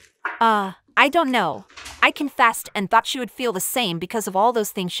happened? I don't know. I confessed and thought she would feel the same because of all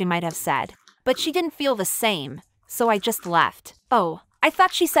those things she might have said. But she didn't feel the same, so I just left. Oh, I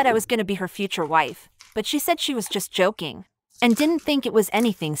thought she said I was gonna be her future wife, but she said she was just joking and didn't think it was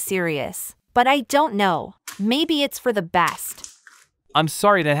anything serious. But I don't know. Maybe it's for the best. I'm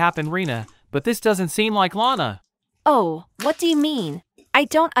sorry that happened, Rena, but this doesn't seem like Lana. Oh, what do you mean? I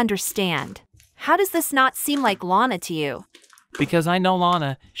don't understand. How does this not seem like Lana to you? Because I know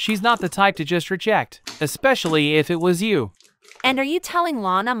Lana, she's not the type to just reject, especially if it was you. And are you telling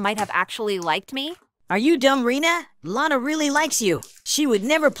Lana might have actually liked me? Are you dumb, Rena? Lana really likes you. She would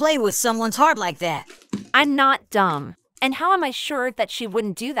never play with someone's heart like that. I'm not dumb. And how am I sure that she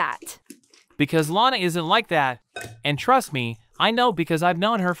wouldn't do that? Because Lana isn't like that. And trust me, I know because I've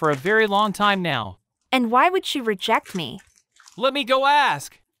known her for a very long time now. And why would she reject me? Let me go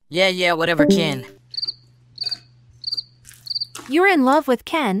ask. Yeah, whatever, Ken. You're in love with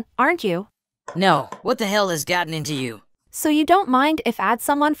Ken, aren't you? No, what the hell has gotten into you? So you don't mind if I add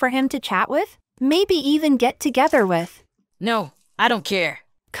someone for him to chat with? Maybe even get together with? No, I don't care.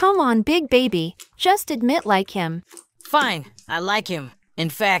 Come on, big baby. Just admit like him. Fine, I like him. In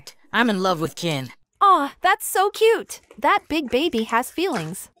fact, I'm in love with Ken. Aw, that's so cute. That big baby has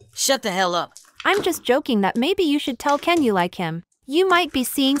feelings. Shut the hell up. I'm just joking that maybe you should tell Ken you like him. You might be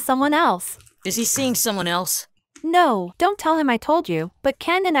seeing someone else. Is he seeing someone else? No, don't tell him I told you, but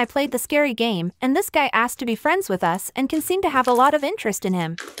Ken and I played the scary game, and this guy asked to be friends with us and can seem to have a lot of interest in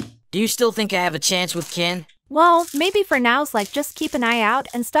him. Do you still think I have a chance with Ken? Well, maybe for now's like just keep an eye out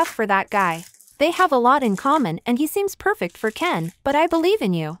and stuff for that guy. They have a lot in common and he seems perfect for Ken, but I believe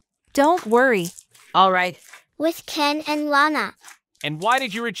in you. Don't worry. All right. With Ken and Lana. And why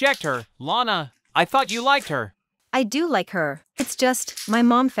did you reject her, Lana? I thought you liked her. I do like her. It's just, my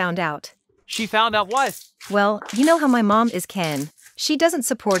mom found out. She found out what? Well, you know how my mom is, Ken. She doesn't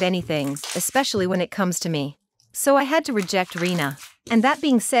support anything, especially when it comes to me. So I had to reject Rena. And that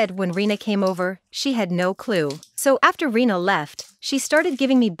being said, when Rena came over, she had no clue. So after Rena left, she started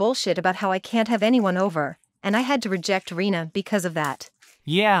giving me bullshit about how I can't have anyone over, and I had to reject Rena because of that.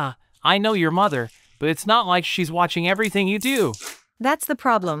 Yeah, I know your mother, but it's not like she's watching everything you do. That's the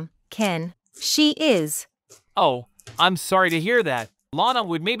problem, Ken. She is. Oh, I'm sorry to hear that. Lana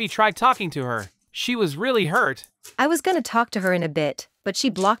would maybe try talking to her. She was really hurt. I was gonna talk to her in a bit, but she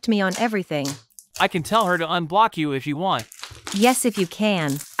blocked me on everything. I can tell her to unblock you if you want. Yes, if you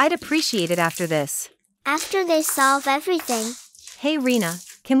can. I'd appreciate it after this. After they solve everything. Hey, Rena,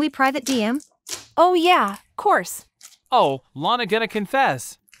 can we private DM? Oh yeah, course. Oh, Lana gonna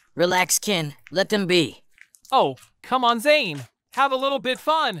confess. Relax, Ken. Let them be. Oh, come on, Zane. Have a little bit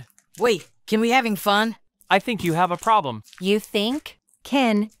fun. Wait, can we having fun? I think you have a problem. You think?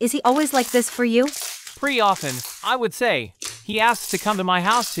 Ken, is he always like this for you? Pretty often, I would say. He asks to come to my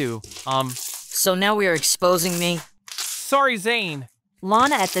house to, So now we are exposing me? Sorry, Zane.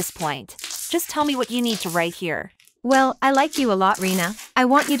 Lana at this point. Just tell me what you need to write here. Well, I like you a lot, Rena. I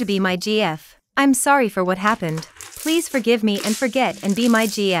want you to be my GF. I'm sorry for what happened. Please forgive me and forget and be my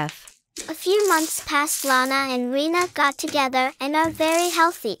GF. A few months passed. Lana and Rena got together and are very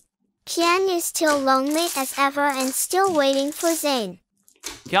healthy. Kian is still lonely as ever and still waiting for Zane.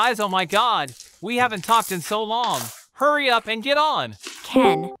 Guys, oh my god. We haven't talked in so long. Hurry up and get on.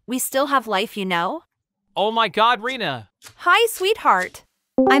 Ken, we still have life, you know? Oh my god, Rena. Hi, sweetheart.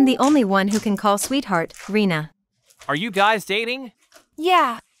 I'm the only one who can call sweetheart, Rena. Are you guys dating?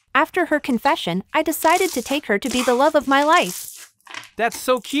 Yeah. After her confession, I decided to take her to be the love of my life. That's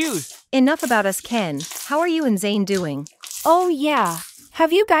so cute. Enough about us, Ken. How are you and Zane doing? Oh yeah.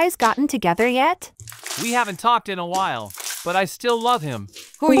 Have you guys gotten together yet? We haven't talked in a while, but I still love him.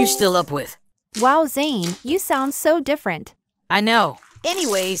 Who are you still up with? Wow, Zane, you sound so different. I know.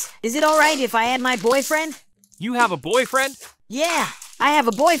 Anyways, is it alright if I add my boyfriend? You have a boyfriend? Yeah, I have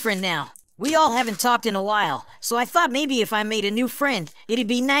a boyfriend now. We all haven't talked in a while, so I thought maybe if I made a new friend, it'd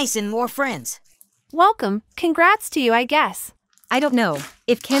be nice and more friends. Welcome. Congrats to you, I guess. I don't know.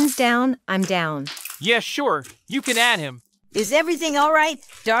 If Ken's down, I'm down. Yeah, sure. You can add him. Is everything alright,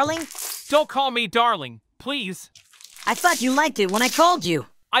 darling? Don't call me darling, please. I thought you liked it when I called you.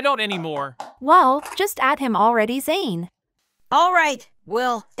 I don't anymore. Well, just add him already, Zane. Alright.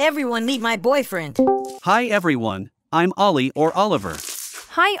 Well, everyone meet my boyfriend. Hi everyone, I'm Ollie or Oliver.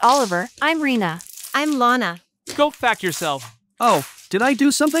 Hi, Oliver. I'm Rena. I'm Lana. Go fuck yourself. Oh, did I do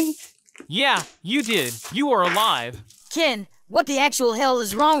something? Yeah, you did. You are alive. Ken, what the actual hell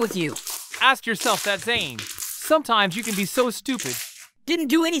is wrong with you? Ask yourself that, Zane. Sometimes you can be so stupid. Didn't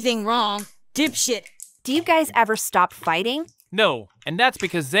do anything wrong. Dipshit. Do you guys ever stop fighting? No, and that's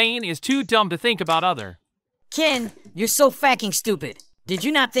because Zane is too dumb to think about other. Ken, you're so fucking stupid. Did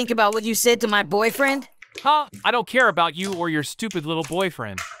you not think about what you said to my boyfriend? Huh? I don't care about you or your stupid little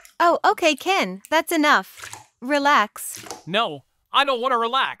boyfriend. Oh, okay, Ken. That's enough. Relax. No, I don't want to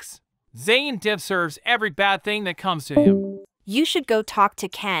relax. Zane deserves every bad thing that comes to him. You should go talk to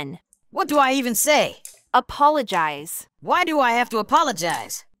Ken. What do I even say? Apologize. Why do I have to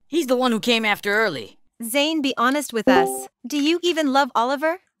apologize? He's the one who came after early. Zane, be honest with us. Do you even love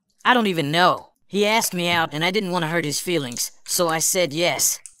Oliver? I don't even know. He asked me out and I didn't want to hurt his feelings, so I said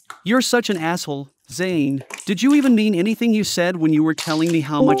yes. You're such an asshole, Zane. Did you even mean anything you said when you were telling me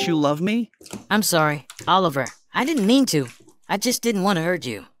how much you love me? I'm sorry, Oliver. I didn't mean to. I just didn't want to hurt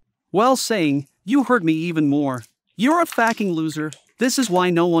you. Well, saying, you hurt me even more. You're a fucking loser. This is why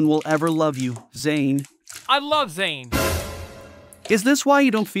no one will ever love you, Zane. I love Zane. Is this why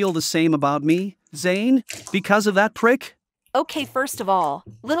you don't feel the same about me, Zane? Because of that prick? Okay, first of all,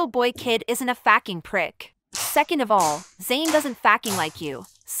 little boy kid isn't a fucking prick. Second of all, Zane doesn't fucking like you,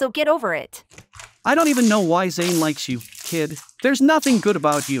 so get over it. I don't even know why Zane likes you, kid. There's nothing good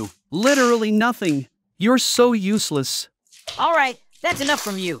about you. Literally nothing. You're so useless. All right, that's enough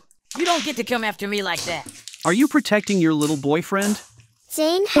from you. You don't get to come after me like that. Are you protecting your little boyfriend?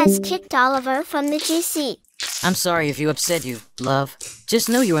 Zane has kicked Oliver from the GC. I'm sorry if you upset you, love. Just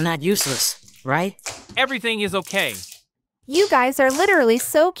know you are not useless, right? Everything is okay. You guys are literally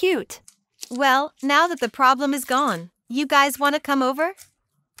so cute. Well, now that the problem is gone, you guys want to come over?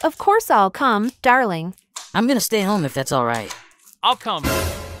 Of course I'll come, darling. I'm gonna stay home if that's all right. I'll come.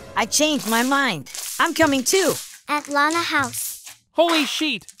 I changed my mind. I'm coming too. At Lana House. Holy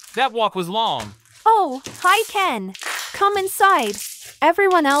shit, that walk was long. Oh, hi Ken. Come inside.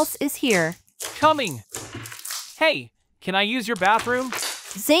 Everyone else is here. Coming. Hey, can I use your bathroom?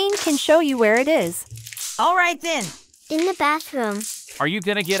 Zane can show you where it is. All right then. In the bathroom. Are you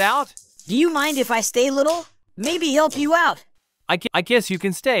gonna get out? Do you mind if I stay little? Maybe help you out. I guess you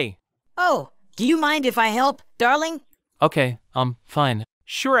can stay. Oh, do you mind if I help, darling? Okay, fine.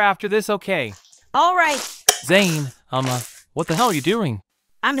 Sure, after this, okay. All right. Zane, what the hell are you doing?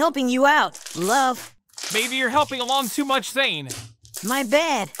 I'm helping you out, love. Maybe you're helping along too much, Zane. My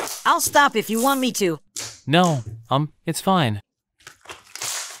bad. I'll stop if you want me to. No, it's fine.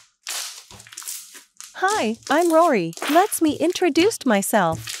 Hi, I'm Rory. Let me introduce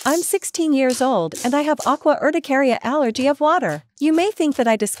myself. I'm 16 years old and I have aqua urticaria allergy of water. You may think that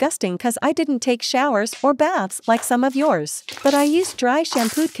I'm disgusting cause I didn't take showers or baths like some of yours. But I used dry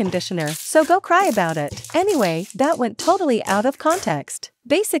shampooed conditioner, so go cry about it. Anyway, that went totally out of context.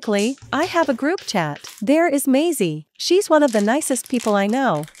 Basically, I have a group chat. There is Maisie. She's one of the nicest people I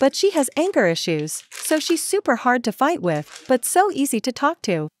know, but she has anger issues. So she's super hard to fight with, but so easy to talk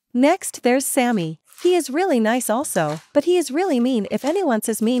to. Next, there's Sammy. He is really nice also, but he is really mean if anyone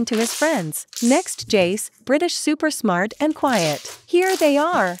says mean to his friends. Next, Jace, British super smart and quiet. Here they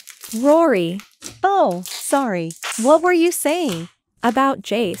are. Rory. Oh, sorry. What were you saying? About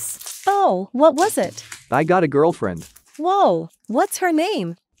Jace. Oh, what was it? I got a girlfriend. Whoa, what's her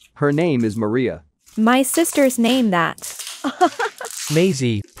name? Her name is Maria. My sister's name that.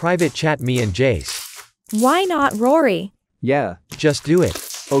 Maisie, private chat me and Jace. Why not Rory? Yeah. Just do it.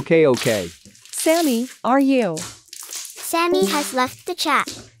 Okay. Sammy, are you? Sammy has left the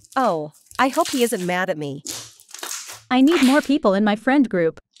chat. Oh, I hope he isn't mad at me. I need more people in my friend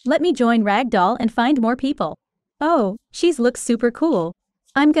group. Let me join Ragdoll and find more people. Oh, she's looks super cool.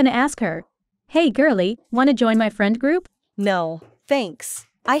 I'm gonna ask her. Hey girly, wanna join my friend group? No, thanks.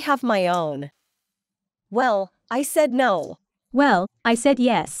 I have my own. Well, I said no. Well, I said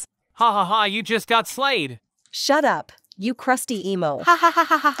yes. Ha ha ha, you just got slayed. Shut up, you crusty emo. Ha ha ha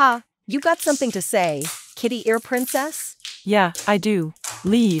ha ha ha. You got something to say, kitty ear princess? Yeah, I do.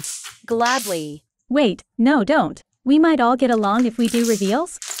 Leave. Gladly. Wait, no don't. We might all get along if we do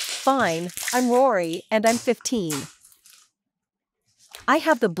reveals? Fine, I'm Rory and I'm 15. I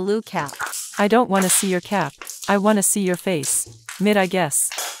have the blue cap. I don't want to see your cap. I want to see your face. Mid, I guess.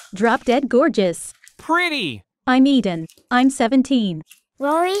 Drop dead gorgeous. Pretty. I'm Eden. I'm 17.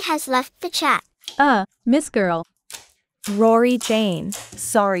 Rory has left the chat. Miss Girl. Rory Jane.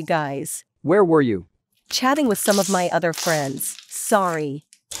 Sorry guys. Where were you? Chatting with some of my other friends. Sorry.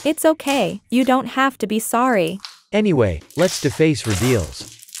 It's okay. You don't have to be sorry. Anyway, let's deface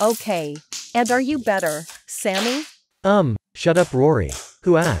reveals. Okay. And are you better, Sammy? Shut up Rory.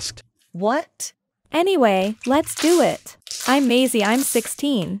 Who asked? What? Anyway, let's do it. I'm Maisie, I'm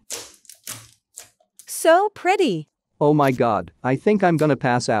 16. So pretty. Oh my god, I think I'm gonna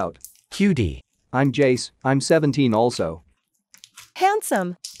pass out. Cutie. I'm Jace, I'm 17 also.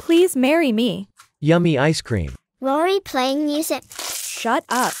 Handsome. Please marry me. Yummy ice cream. Rory playing music. Shut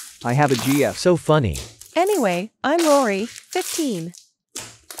up. I have a GF. So funny. Anyway, I'm Rory, 15.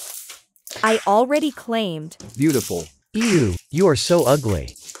 I already claimed. Beautiful. Ew, you are so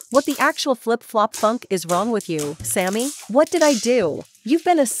ugly. What the actual flip-flop funk is wrong with you, Sammy? What did I do? You've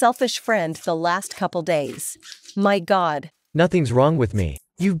been a selfish friend the last couple days. My god. Nothing's wrong with me.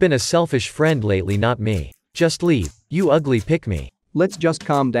 You've been a selfish friend lately, not me. Just leave, you ugly pick-me. Let's just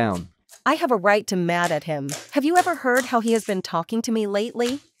calm down. I have a right to mad at him. Have you ever heard how he has been talking to me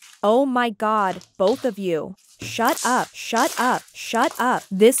lately? Oh my god, both of you. Shut up, shut up, shut up.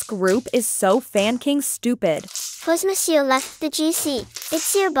 This group is so fan-king stupid. Who's Monsieur left the GC?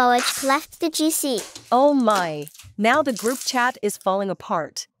 It's your Boach left the GC. Oh my. Now the group chat is falling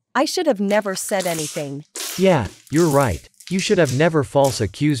apart. I should have never said anything. Yeah, you're right. You should have never false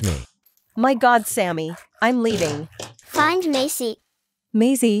accused me. My god, Sammy. I'm leaving. Find Macy.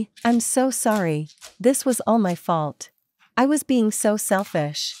 Maisie, I'm so sorry. This was all my fault. I was being so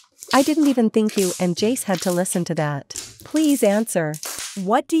selfish. I didn't even think you and Jace had to listen to that. Please answer.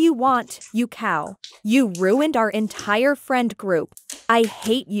 What do you want, you cow? You ruined our entire friend group. I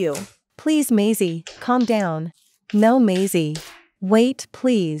hate you. Please, Maisie, calm down. No, Maisie. Wait,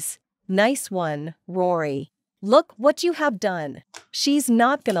 please. Nice one, Rory. Look what you have done. She's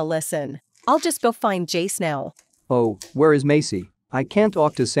not gonna listen. I'll just go find Jace now. Oh, where is Macy? I can't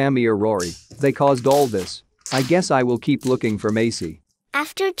talk to Sammy or Rory. They caused all this. I guess I will keep looking for Macy.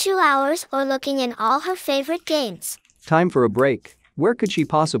 After 2 hours or looking in all her favorite games. Time for a break. Where could she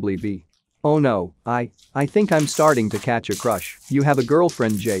possibly be? Oh no, I think I'm starting to catch a crush. You have a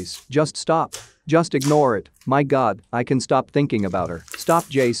girlfriend, Jace. Just stop. Just ignore it. My god, I can stop thinking about her. Stop,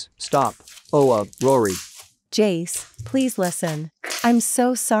 Jace, stop. Oh, Rory. Jace, please listen. I'm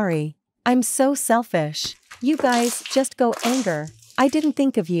so sorry. I'm so selfish. You guys just go anger. I didn't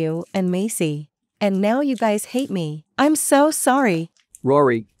think of you and Macy. And now you guys hate me. I'm so sorry.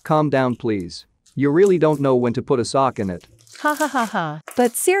 Rory, calm down please. You really don't know when to put a sock in it. Ha ha ha ha.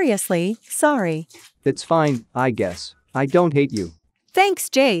 But seriously, sorry. It's fine, I guess. I don't hate you. Thanks,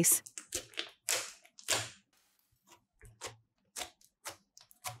 Jace.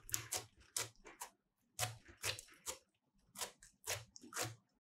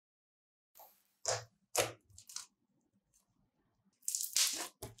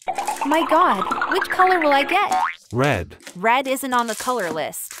 My god, which color will I get? Red. Red isn't on the color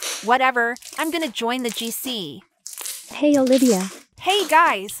list. Whatever, I'm gonna join the GC. Hey, Olivia. Hey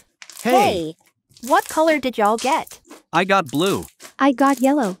guys. Hey. What color did y'all get? I got blue. I got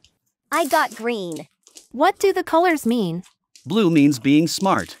yellow. I got green. What do the colors mean? Blue means being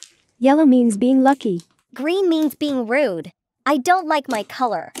smart. Yellow means being lucky. Green means being rude. I don't like my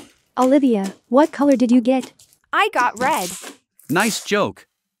color. Olivia, what color did you get? I got red. Nice joke.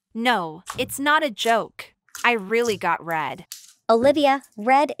 No, it's not a joke. I really got red. Olivia,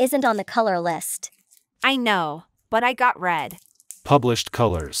 red isn't on the color list. I know, but I got red. Published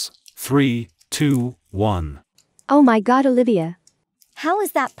colors. 3, 2, 1. Oh my god, Olivia. How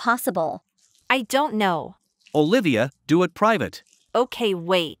is that possible? I don't know. Olivia, do it private. Okay,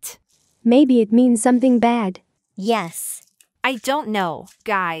 wait. Maybe it means something bad. Yes. I don't know,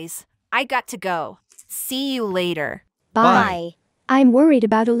 guys. I got to go. See you later. Bye. I'm worried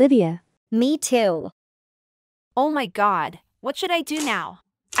about Olivia. Me too. Oh my god, what should I do now?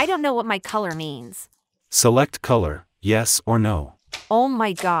 I don't know what my color means. Select color, yes or no. Oh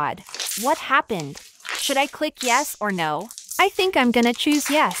my god, what happened? Should I click yes or no? I think I'm gonna choose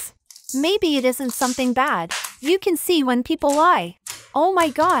yes. Maybe it isn't something bad. You can see when people lie. Oh my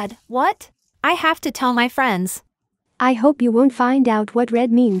god, what? I have to tell my friends. I hope you won't find out what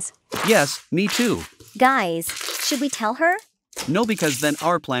red means. Yes, me too. Guys, should we tell her? No, because then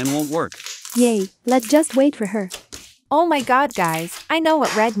our plan won't work. Yay, let's just wait for her. Oh my god, guys, I know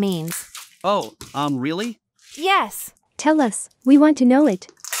what red means. Oh, really? Yes. Tell us, we want to know it.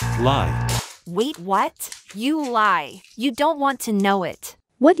 Lie. Wait, what? You lie. You don't want to know it.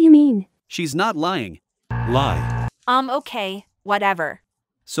 What do you mean? She's not lying. Lie. Okay, whatever.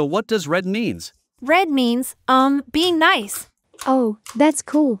 So what does red means? Red means, being nice. Oh, that's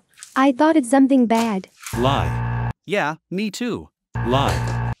cool. I thought it's something bad. Lie. Yeah, me too.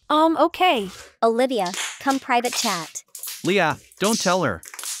 Lie. Okay. Olivia, come private chat. Leah, don't tell her.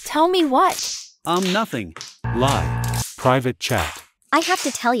 Tell me what? Nothing. Lie. Private chat. I have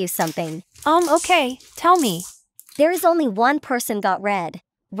to tell you something. Okay, tell me. There is only one person got red.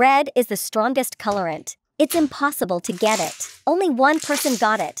 Red is the strongest colorant. It's impossible to get it. Only one person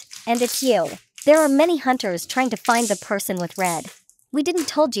got it, and it's you. There are many hunters trying to find the person with red. We didn't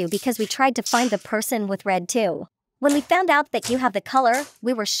told you because we tried to find the person with red too. When we found out that you have the color,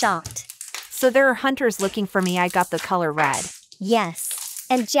 we were shocked. So there are hunters looking for me. I got the color red. Yes.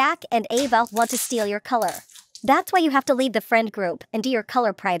 And Jack and Ava want to steal your color. That's why you have to leave the friend group and do your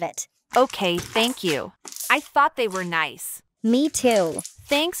color private. Okay, thank you. I thought they were nice. Me too.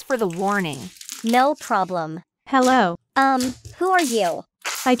 Thanks for the warning. No problem. Hello. Who are you?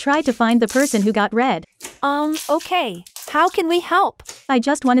 I tried to find the person who got red. Okay. How can we help? I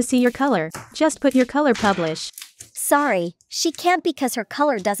just want to see your color. Just put your color publish. Sorry, she can't because her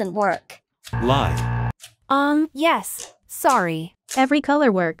color doesn't work. Lie. Yes. Sorry. Every color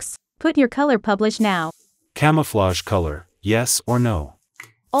works. Put your color publish now. Camouflage color, yes or no?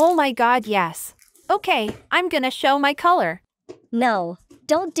 Oh my god, yes. Okay, I'm gonna show my color. No,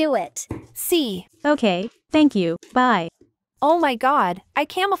 don't do it. See. Okay, thank you, bye. Oh my god, I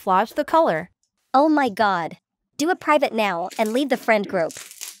camouflaged the color. Oh my god. Do it private now and leave the friend group.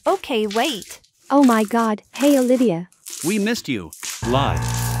 Okay, wait. Oh my god, hey Olivia. We missed you. Lie.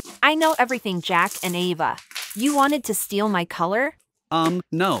 I know everything, Jack and Ava. You wanted to steal my color?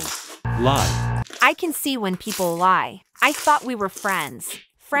 No. Lie. I can see when people lie. I thought we were friends.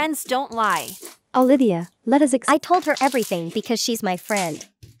 Friends don't lie. Olivia, let us I told her everything because she's my friend.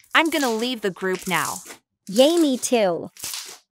 I'm gonna leave the group now. Yay, me too.